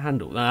 Is that a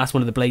handle? No, that's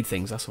one of the blade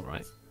things. That's all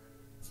right.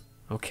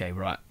 Okay,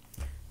 right.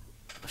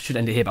 I should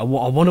end it here, but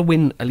I want to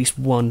win at least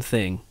one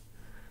thing.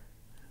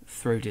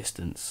 Throw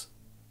distance.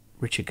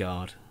 Richer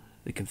guard.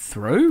 They can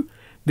throw?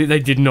 They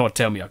did not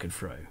tell me I could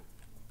throw.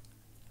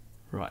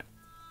 Right.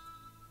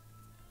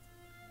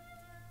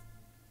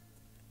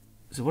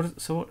 So what?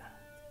 So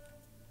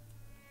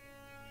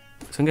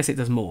I guess it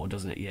does more,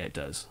 doesn't it? Yeah, it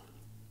does.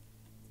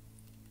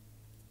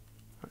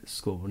 Right,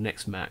 score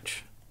next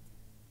match.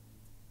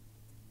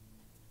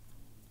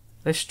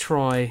 Let's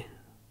try.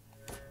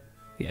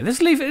 Yeah,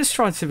 let's leave it. Let's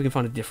try and see if we can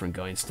find a different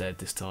guy instead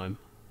this time.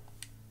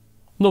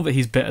 Not that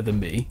he's better than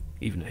me,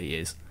 even though he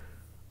is.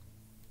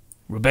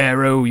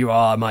 Ribeiro, you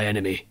are my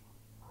enemy.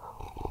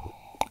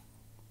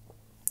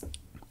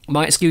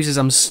 My excuse is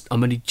I'm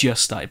only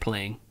just started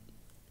playing.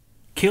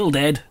 Kill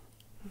Dead.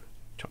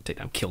 Try to take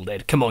down Kill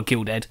Dead. Come on,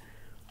 Kill Dead.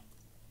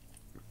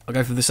 I'll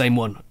go for the same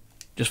one.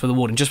 Just for the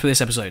Warden. Just for this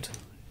episode.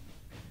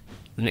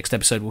 The next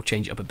episode will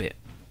change it up a bit.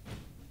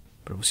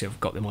 But obviously I've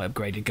got my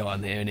upgraded guy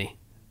on there, ain't he?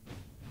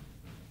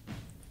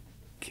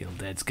 Kill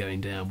Dead's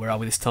going down. Where are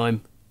we this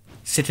time?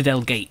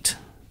 Citadel Gate.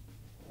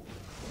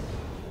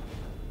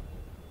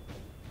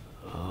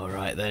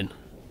 Alright then.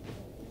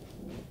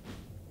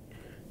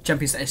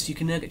 Champion status. You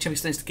can get champion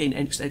status to gain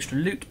extra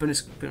loot.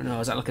 Bonus. No,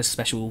 is that like a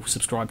special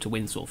subscribe to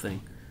win sort of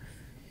thing?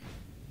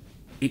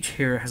 Each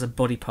hero has a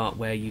body part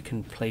where you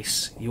can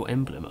place your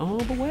emblem. Oh,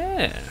 but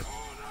where?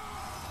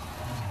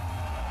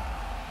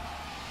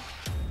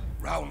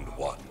 Round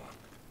 1.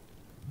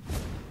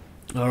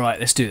 Alright,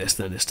 let's do this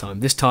then this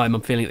time. This time,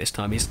 I'm feeling it this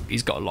time.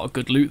 He's got a lot of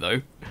good loot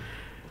though.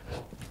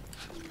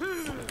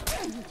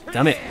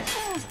 Damn it.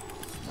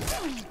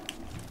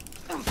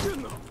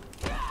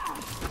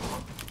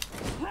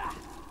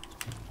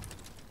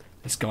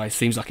 This guy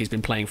seems like he's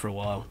been playing for a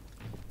while.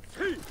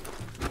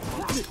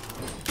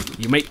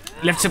 You mate,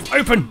 left him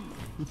open!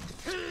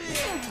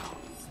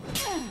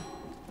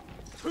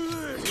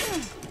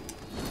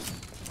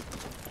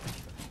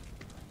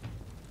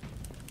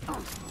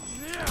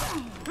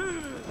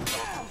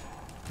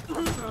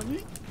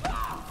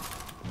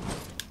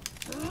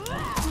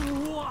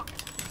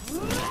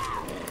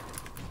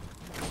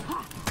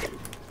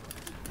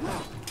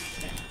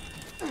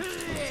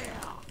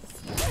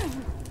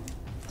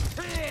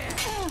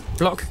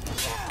 Block!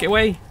 Get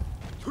away!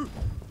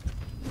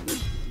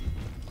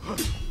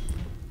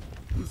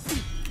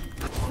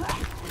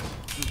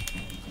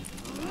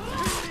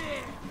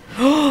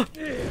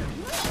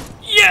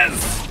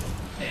 Yes!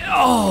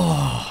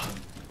 Oh!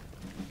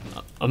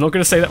 I'm not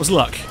going to say that was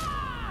luck.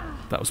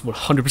 That was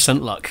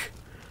 100% luck.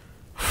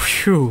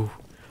 Phew.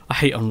 I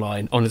hate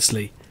online,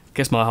 honestly.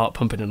 Gets my heart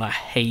pumping and I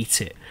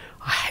hate it.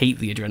 I hate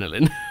the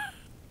adrenaline.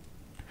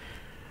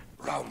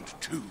 Round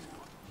 2.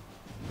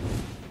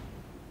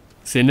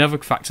 See, another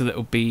factor that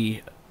will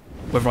be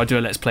whether I do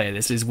a Let's Play of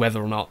this is whether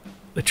or not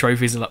the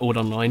trophies are like all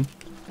online.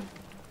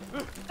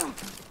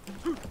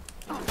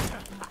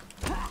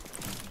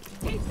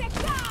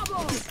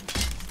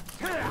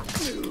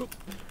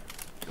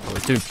 Oh,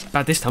 he's doing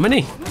bad this time, isn't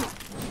he?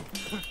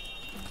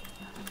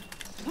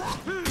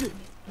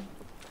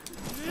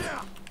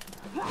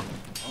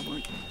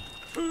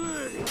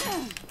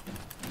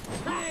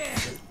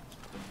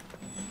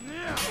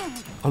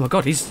 Oh my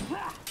god, he's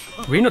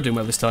really not doing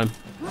well this time.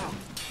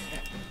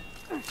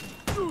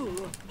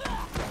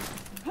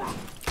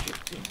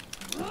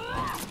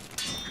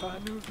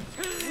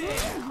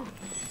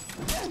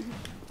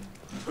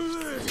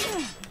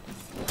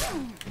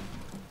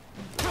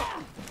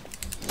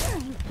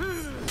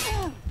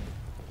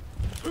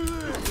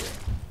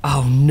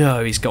 Oh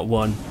no, he's got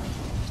one.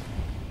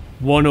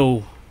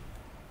 1-1.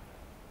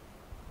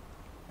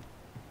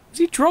 Is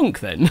he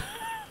drunk then?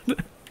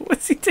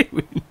 What's he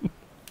doing?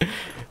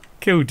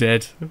 Kill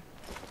Dead.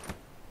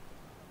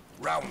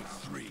 Round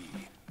 3.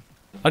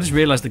 I just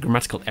realised the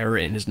grammatical error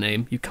in his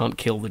name. You can't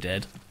kill the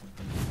dead.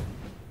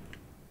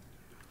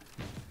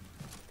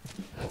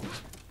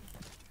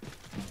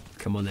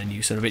 Come on then,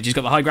 you son of a bitch. He's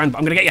got the high ground, but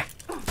I'm going to get you.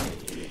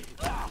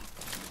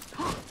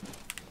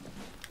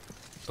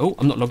 Oh,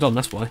 I'm not logged on,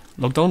 that's why.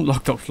 Logged on?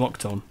 Logged off,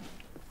 locked on.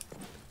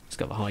 He's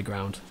got the high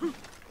ground.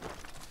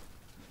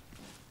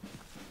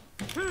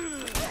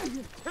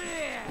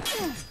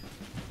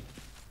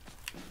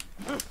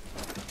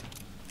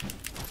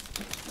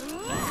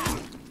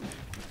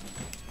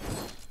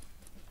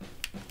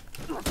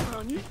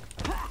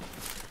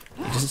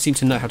 He doesn't seem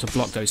to know how to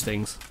block those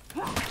things.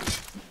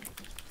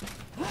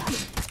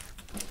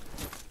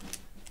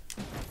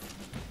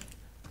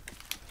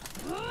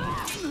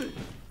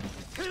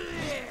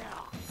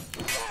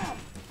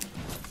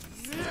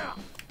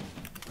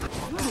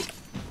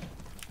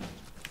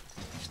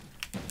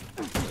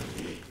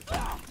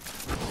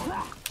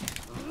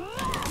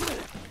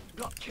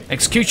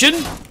 Execution!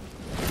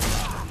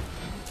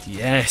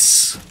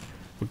 Yes!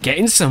 We're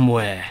getting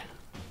somewhere.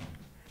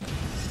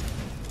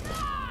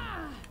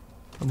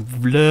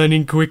 I'm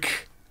learning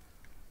quick.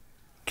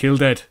 Kill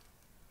Dead.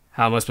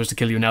 How am I supposed to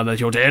kill you now that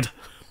you're dead?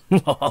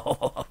 Round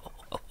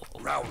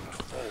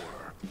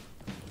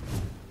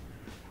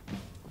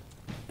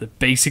 4. The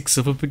basics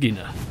of a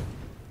beginner.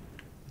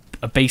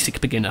 A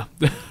basic beginner.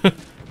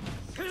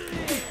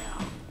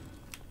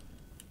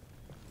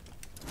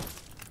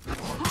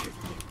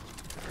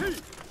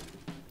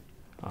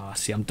 Ah,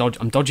 see, I'm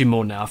dodging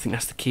more now. I think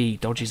that's the key.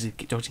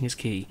 Dodging his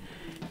key.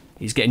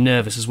 He's getting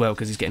nervous as well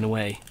because he's getting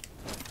away.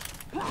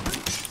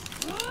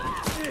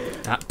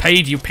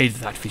 You paid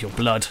that for your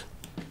blood.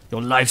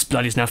 Your life's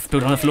blood is now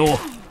spilled on the floor.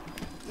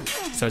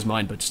 So is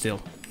mine, but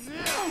still.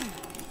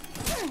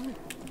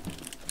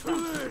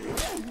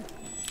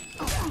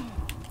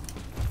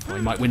 Oh,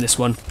 he might win this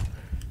one.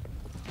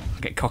 I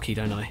get cocky,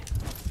 don't I?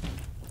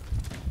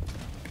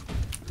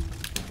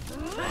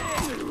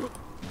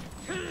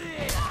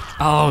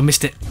 Oh, I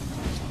missed it.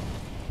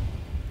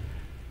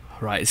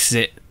 Right, this is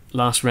it.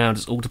 Last round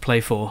is all to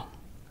play for.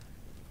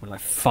 Will I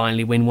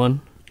finally win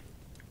one?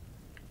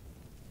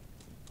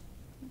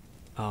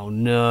 Oh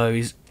no,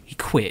 he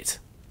quit.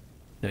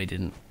 No, he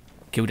didn't.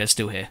 Kildead's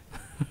still here.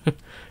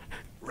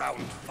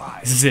 Round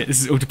 5. This is it.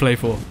 This is all to play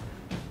for.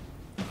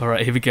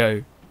 Alright, here we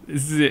go.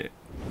 This is it.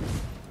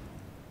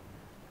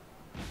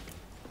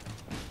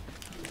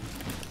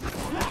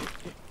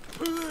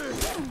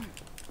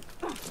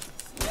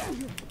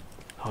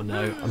 Oh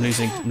no, I'm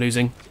losing. I'm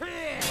losing.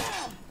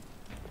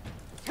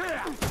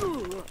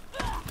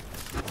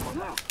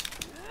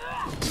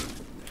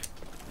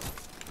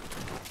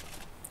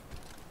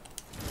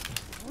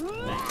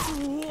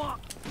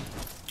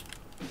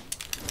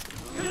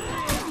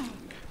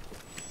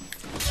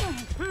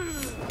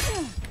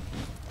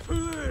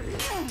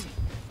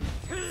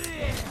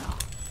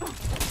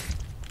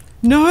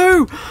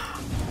 No!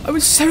 I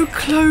was so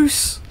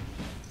close!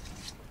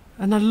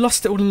 And I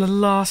lost it all in the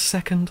last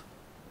second.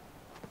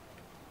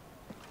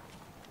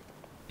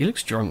 He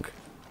looks drunk.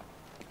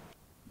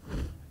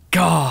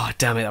 God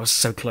damn it, that was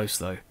so close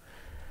though.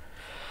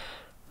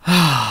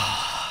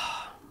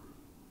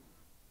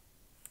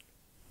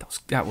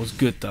 That was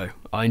good though.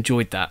 I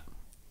enjoyed that.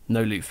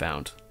 No loot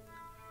found.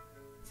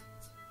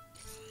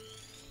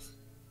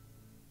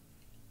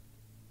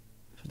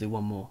 Should I do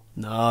one more?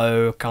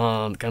 No, I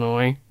can't, can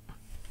I?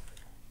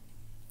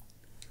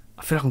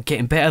 I feel like I'm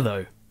getting better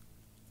though.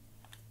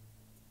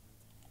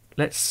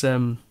 Let's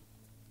should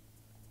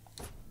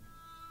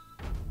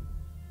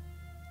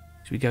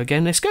we go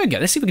again? Let's go again.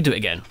 Let's see if we can do it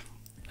again.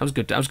 That was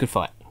good. That was a good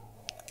fight.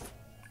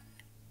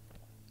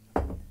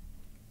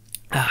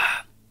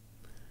 Ah,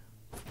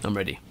 I'm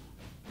ready.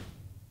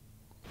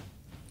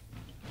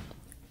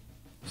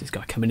 Is this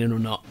guy coming in or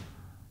not?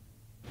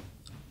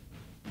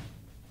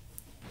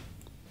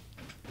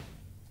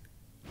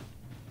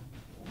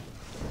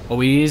 Oh,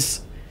 he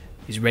is.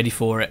 He's ready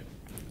for it.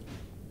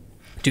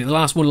 Do the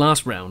last one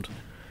last round.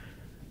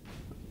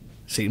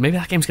 See, maybe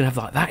that game's gonna have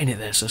like that in it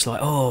there, so it's like,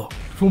 oh,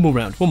 one more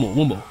round, one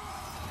more.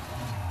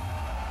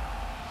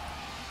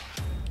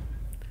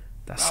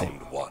 That's it.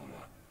 Round 1.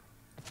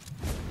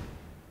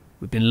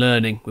 We've been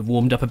learning, we've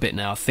warmed up a bit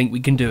now, I think we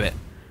can do it.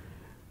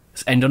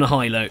 Let's end on a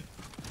high note.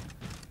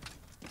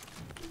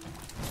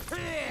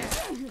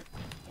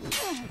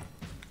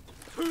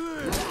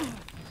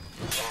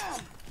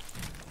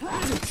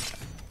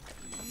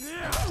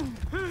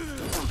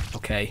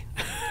 Okay.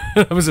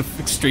 That was an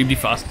extremely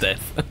fast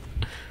death.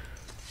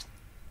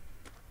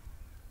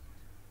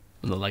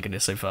 I'm not liking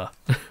this so far.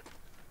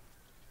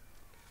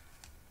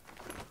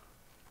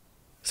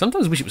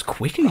 Sometimes I wish it was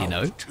quicker, you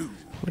know. I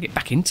want to get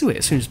back into it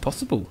as soon as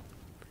possible.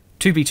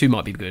 2v2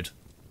 might be good.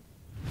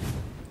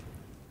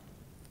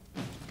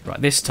 Right,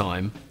 this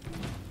time.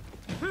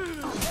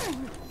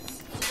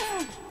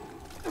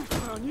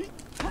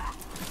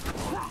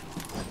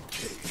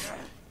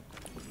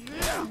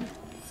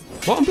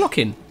 What? I'm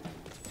blocking.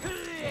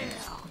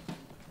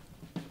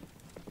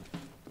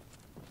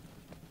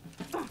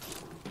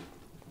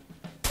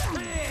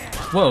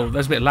 Whoa,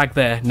 there's a bit of lag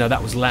there. No,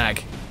 that was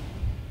lag.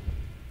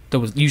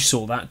 You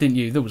saw that, didn't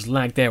you? There was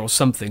lag there or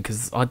something,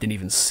 because I didn't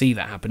even see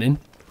that happening.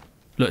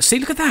 Look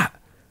at that.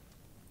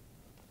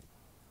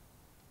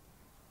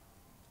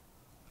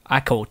 I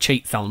call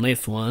cheats on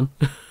this one.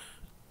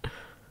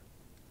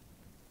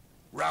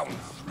 Round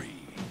 3.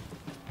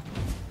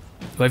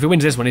 Well, if he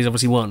wins this one, he's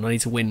obviously won. I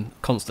need to win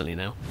constantly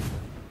now.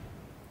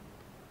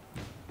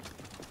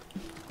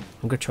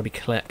 I'm going to try to be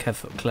clever.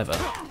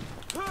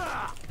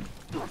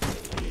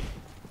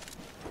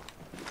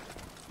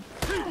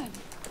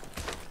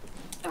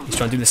 He's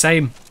trying to do the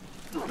same.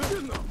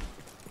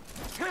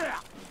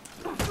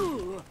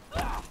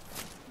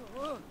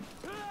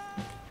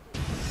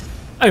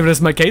 I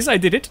rest my case, I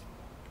did it.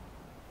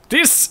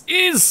 This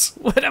is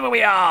whatever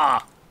we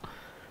are.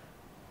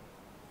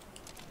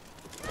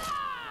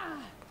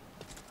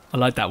 I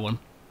like that one.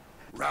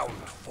 Round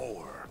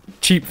 4.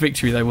 Cheap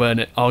victory though,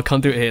 weren't it? Oh, I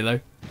can't do it here though.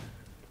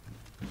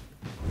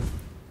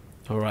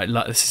 Alright,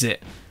 this is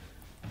it.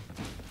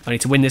 I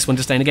need to win this one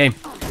to stay in the game.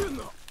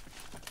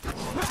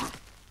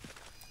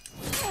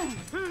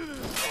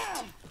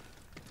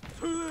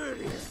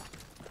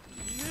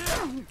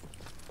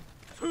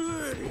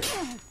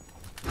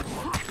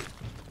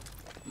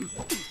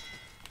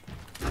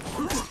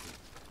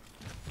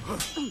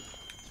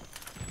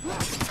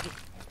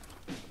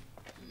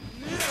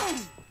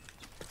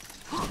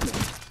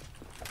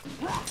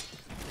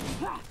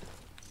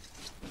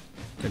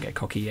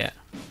 cocky yet.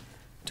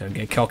 Don't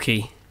get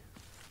cocky.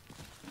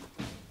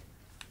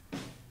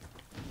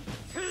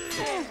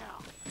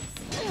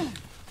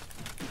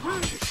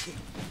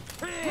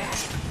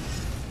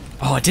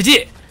 Oh, I did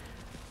it!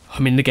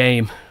 I'm in the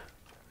game.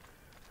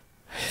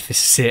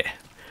 This is it.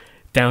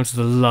 Down to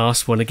the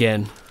last one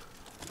again.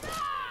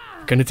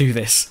 I'm gonna do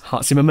this.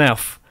 Hearts in my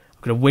mouth.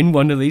 I'm gonna win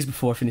one of these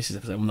before I finish this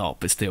episode. I'm not,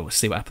 but still, we'll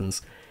see what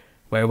happens.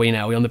 Where are we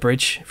now? Are we on the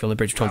bridge? If we're on the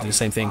bridge, we're trying to do the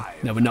same thing.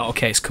 No, we're not.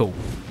 Okay, it's cool.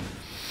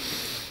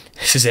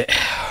 This is it.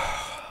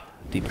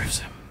 Deep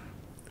breaths.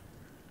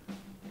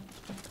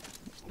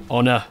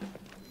 Honor.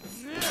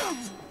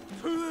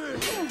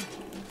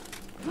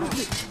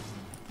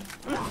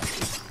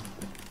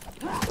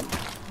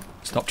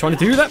 Stop trying to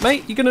do that,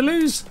 mate. You're gonna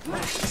lose.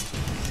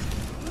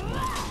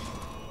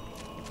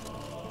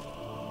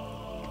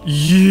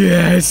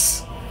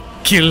 Yes!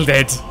 Killed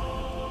it.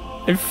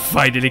 I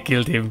finally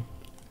killed him.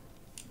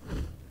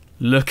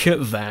 Look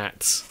at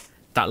that.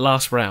 That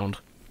last round.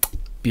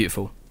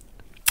 Beautiful.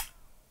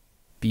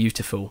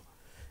 Beautiful.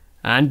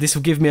 And this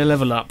will give me a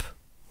level up.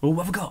 Oh,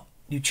 what have I got?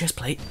 New chest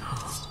plate.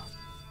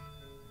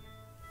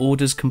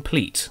 Orders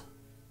complete.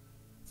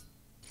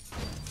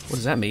 What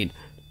does that mean?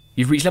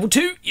 You've reached level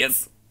 2?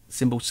 Yes!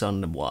 Symbol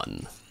Sun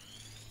 1.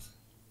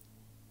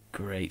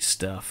 Great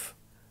stuff.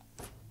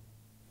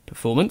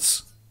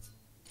 Performance.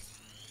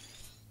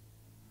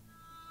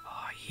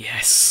 Oh,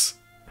 yes.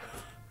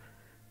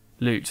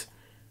 Loot.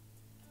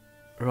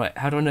 Right,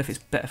 how do I know if it's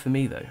better for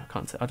me though?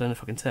 I don't know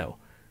if I can tell.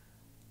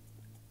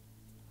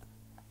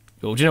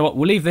 Well, do you know what?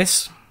 We'll leave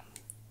this.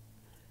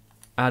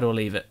 How do I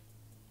leave it?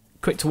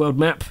 Quick to world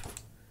map.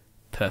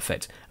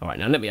 Perfect. Alright,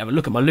 now let me have a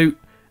look at my loot.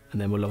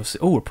 And then we'll obviously...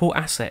 Oh, report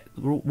asset.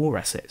 War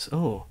assets.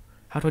 Oh,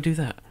 how do I do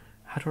that?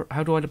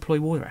 How do I deploy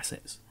war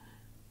assets?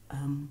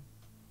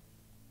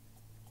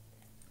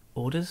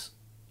 Orders?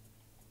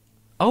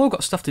 Oh, I've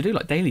got stuff to do,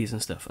 like dailies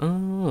and stuff.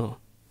 Oh.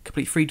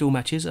 Complete 3 duel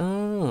matches.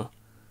 Oh.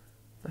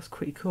 That's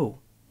pretty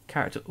cool.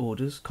 Character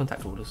orders.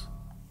 Contact orders.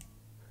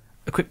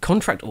 Equip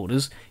contract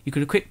orders. You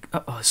could equip...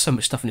 Oh, there's so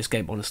much stuff in this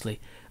game,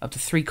 honestly. Up to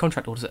 3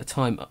 contract orders at a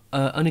time.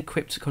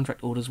 Unequipped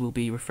contract orders will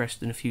be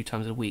refreshed in a few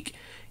times a week.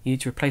 You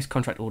need to replace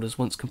contract orders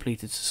once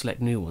completed to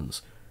select new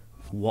ones.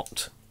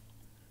 What?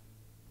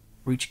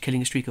 Reach a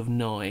killing streak of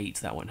 9.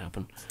 That won't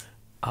happen.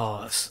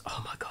 Oh,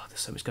 oh my god,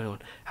 there's so much going on.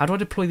 How do I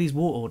deploy these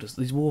war orders?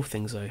 These war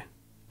things, though?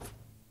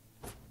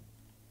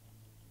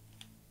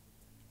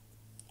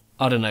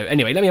 I don't know.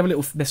 Anyway, let me have a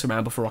little mess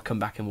around before I come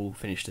back and we'll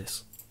finish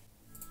this.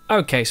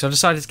 Okay, so I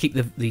decided to keep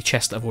the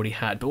chest that I've already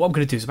had, but what I'm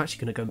going to do is I'm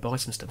actually going to go and buy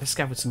some stuff. Let's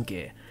scavenge some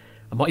gear.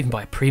 I might even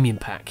buy a premium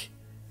pack.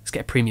 Let's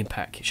get a premium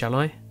pack, shall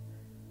I?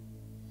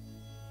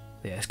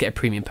 Yeah, let's get a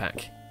premium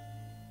pack.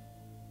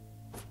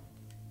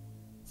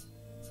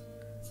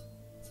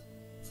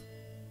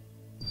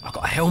 I've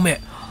got a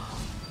helmet!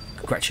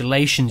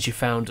 Congratulations, you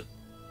found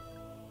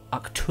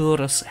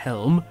Arcturus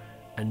helm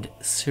and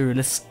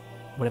Cyrillus,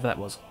 whatever that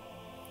was.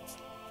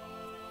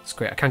 It's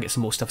great. I can get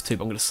some more stuff too,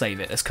 but I'm going to save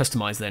it. Let's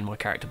customise then my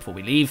character before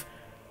we leave.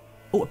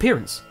 Oh,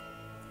 appearance.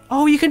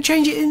 Oh, you can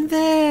change it in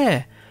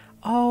there.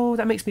 Oh,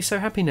 that makes me so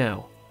happy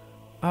now.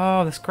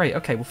 Oh, that's great.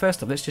 Okay, well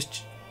first off, let's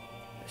just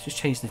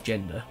change the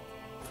gender.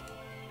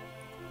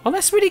 Oh,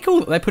 that's really cool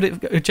that they put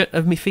it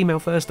of me female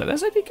first though.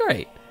 That's actually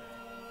great.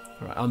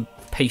 Alright, I'm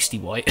pasty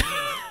white.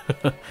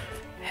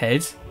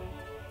 Head.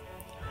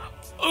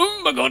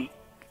 Oh my god.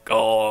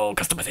 Oh,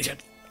 customisation.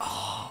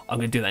 Oh, I'm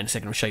going to do that in a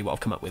second. I'll show you what I've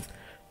come up with.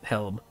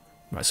 Helm.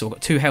 Right, so I've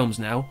got 2 helms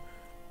now.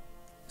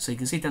 So you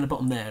can see down the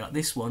bottom there, like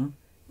this one,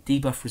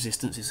 debuff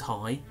resistance is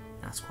high.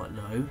 That's quite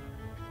low.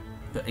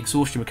 But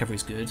exhaustion recovery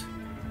is good.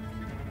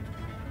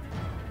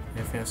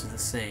 Everything else is the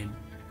same.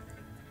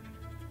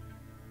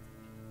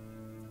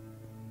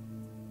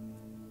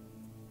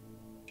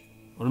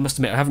 Well, I must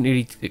admit, I haven't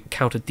really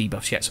counted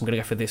debuffs yet, so I'm going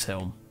to go for this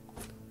helm.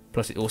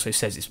 Plus, it also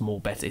says it's more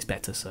better. It's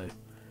better, so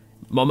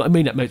I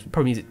mean that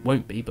probably means it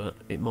won't be, but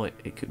it might.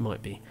 It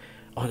might be.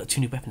 Oh, I got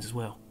 2 new weapons as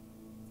well.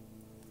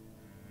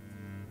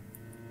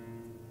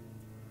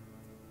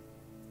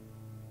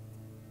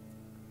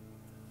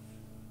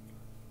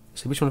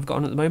 So which one I've got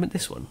on at the moment?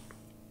 This one.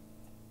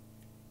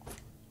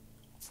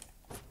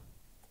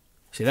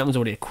 See, that one's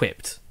already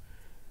equipped.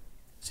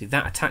 See,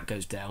 that attack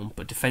goes down,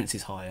 but defense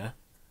is higher.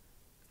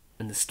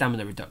 And the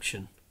stamina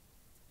reduction.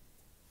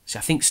 See,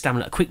 I think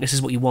stamina... Quickness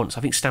is what you want, so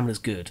I think stamina's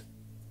good.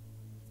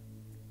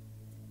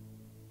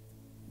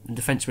 And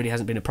defense really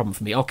hasn't been a problem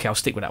for me. Okay, I'll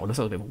stick with that one. That's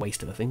a bit of a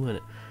waste of a thing, wasn't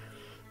it?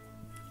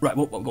 Right,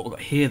 what we've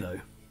got here,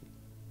 though.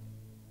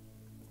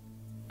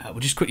 We'll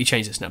just quickly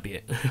change this, and that'll be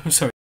it. I'm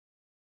sorry.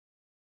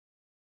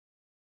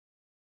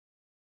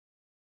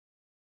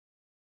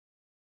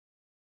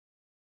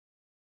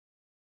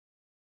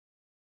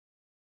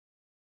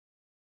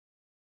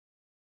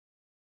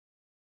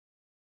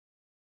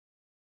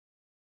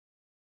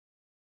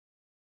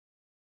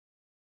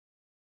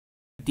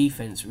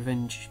 Defense,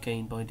 revenge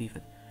gained by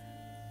defense.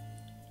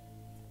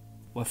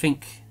 Well, I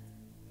think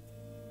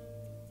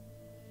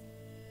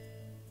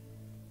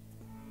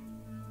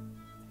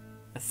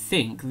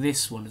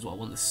this one is what I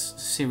want, the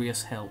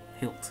Sirius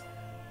hilt.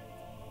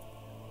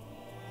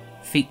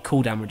 Feat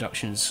cooldown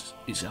reductions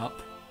is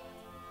up.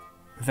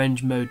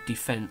 Revenge mode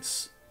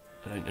defense.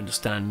 I don't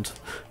understand.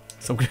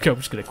 So I'm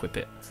just gonna equip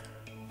it.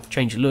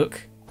 Change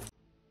look.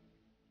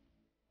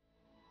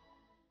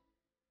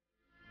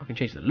 I can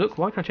change the look.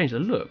 Why can't I change the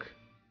look?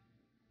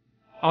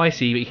 Oh, I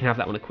see, but you can have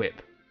that one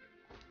equip.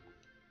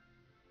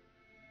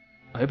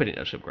 I hope I didn't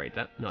actually upgrade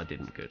that. No, I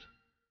didn't. Good.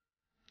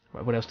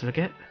 Right, what else did I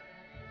get?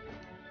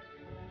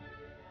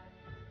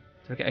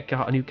 Did I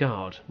get a new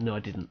guard? No,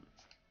 I didn't.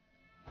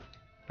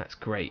 That's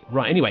great.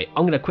 Right, anyway,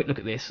 I'm going to quick look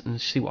at this and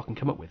see what I can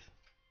come up with.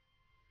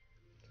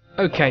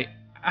 Okay,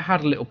 I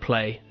had a little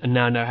play, and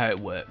now I know how it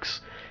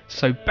works.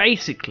 So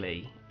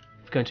basically,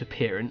 if we go into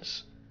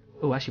appearance...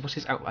 Oh, actually, what's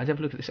this outfit? I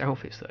never looked at this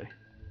outfits, though.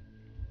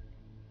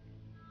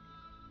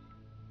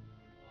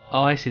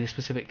 Oh, I see the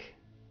specific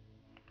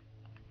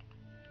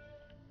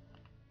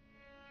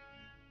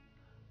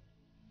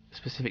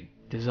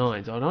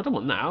designs. Oh, no, I don't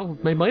want that.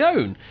 I've made my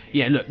own.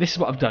 Yeah, look, this is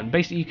what I've done.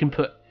 Basically, you can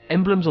put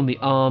emblems on the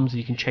arms, and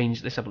you can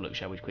change... Let's have a look,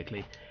 shall we,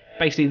 quickly.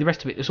 Basically, the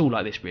rest of it, it's all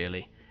like this,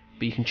 really.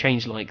 But you can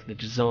change, like, the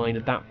design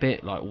of that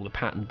bit, like all the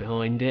pattern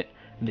behind it.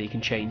 And then you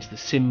can change the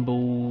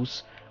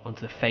symbols onto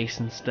the face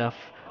and stuff.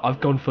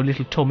 I've gone for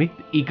little Tommy,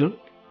 the eagle.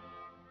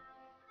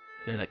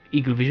 You know, like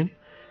eagle vision.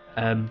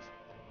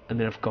 And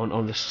then I've gone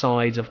on the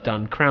sides, I've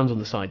done crowns on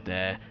the side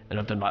there, and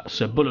I've done like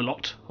Sir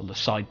Bullalot on the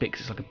side bit,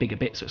 because it's like a bigger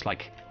bit, so it's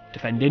like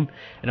defending.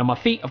 And on my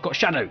feet, I've got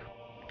Shadow,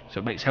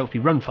 so it helps me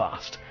run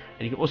fast.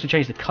 And you can also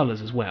change the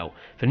colours as well.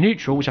 For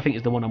neutral, which I think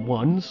is the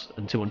 1-on-1s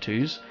and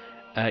 2-on-2s,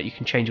 you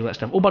can change all that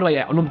stuff. Oh, by the way,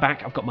 yeah, on the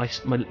back, I've got my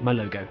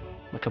logo,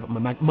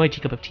 my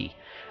mighty cup of tea.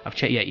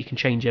 Yeah, you can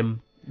change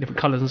different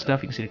colours and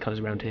stuff. You can see the colours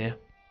around here.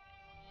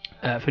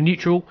 For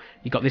neutral,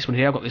 you got this one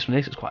here. I've got this one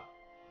here. So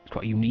it's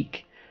quite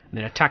unique. And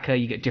then attacker,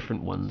 you get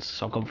different ones.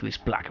 So I've gone for this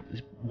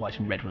white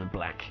and red one and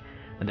black.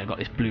 And then I've got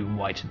this blue and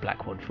white and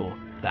black one for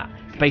that.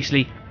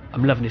 Basically,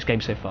 I'm loving this game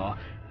so far.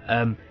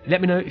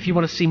 Let me know if you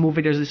want to see more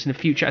videos of this in the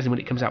future, as in when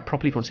it comes out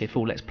properly, if you want to see a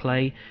full Let's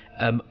Play.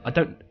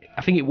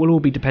 I think it will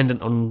all be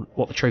dependent on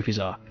what the trophies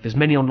are. If there's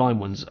many online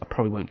ones, I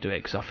probably won't do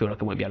it, because I feel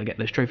like I won't be able to get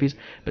those trophies.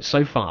 But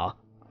so far,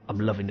 I'm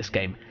loving this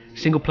game.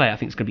 Single player, I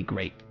think it's going to be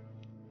great.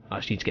 I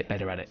just need to get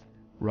better at it.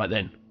 Right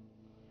then.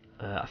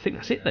 I think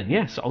that's it then,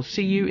 yeah. So I'll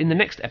see you in the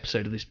next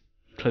episode of this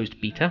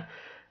closed beta.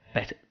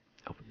 This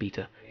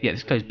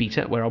closed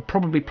beta, where I'll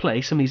probably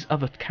play some of these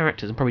other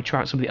characters and probably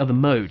try out some of the other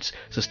modes.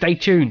 So stay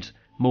tuned.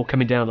 More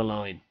coming down the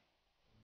line.